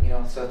time.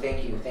 So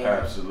thank you. Thank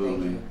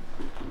Absolutely. you.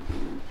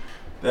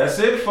 That's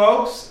it,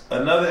 folks.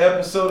 Another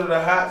episode of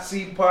the Hot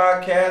Seat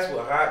Podcast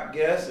with hot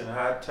guests and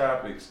hot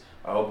topics.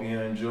 I hope you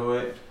enjoy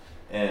it.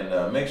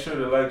 And make sure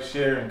to like,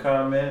 share, and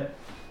comment.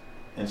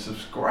 And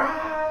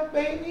subscribe,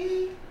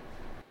 baby.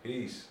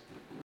 Peace.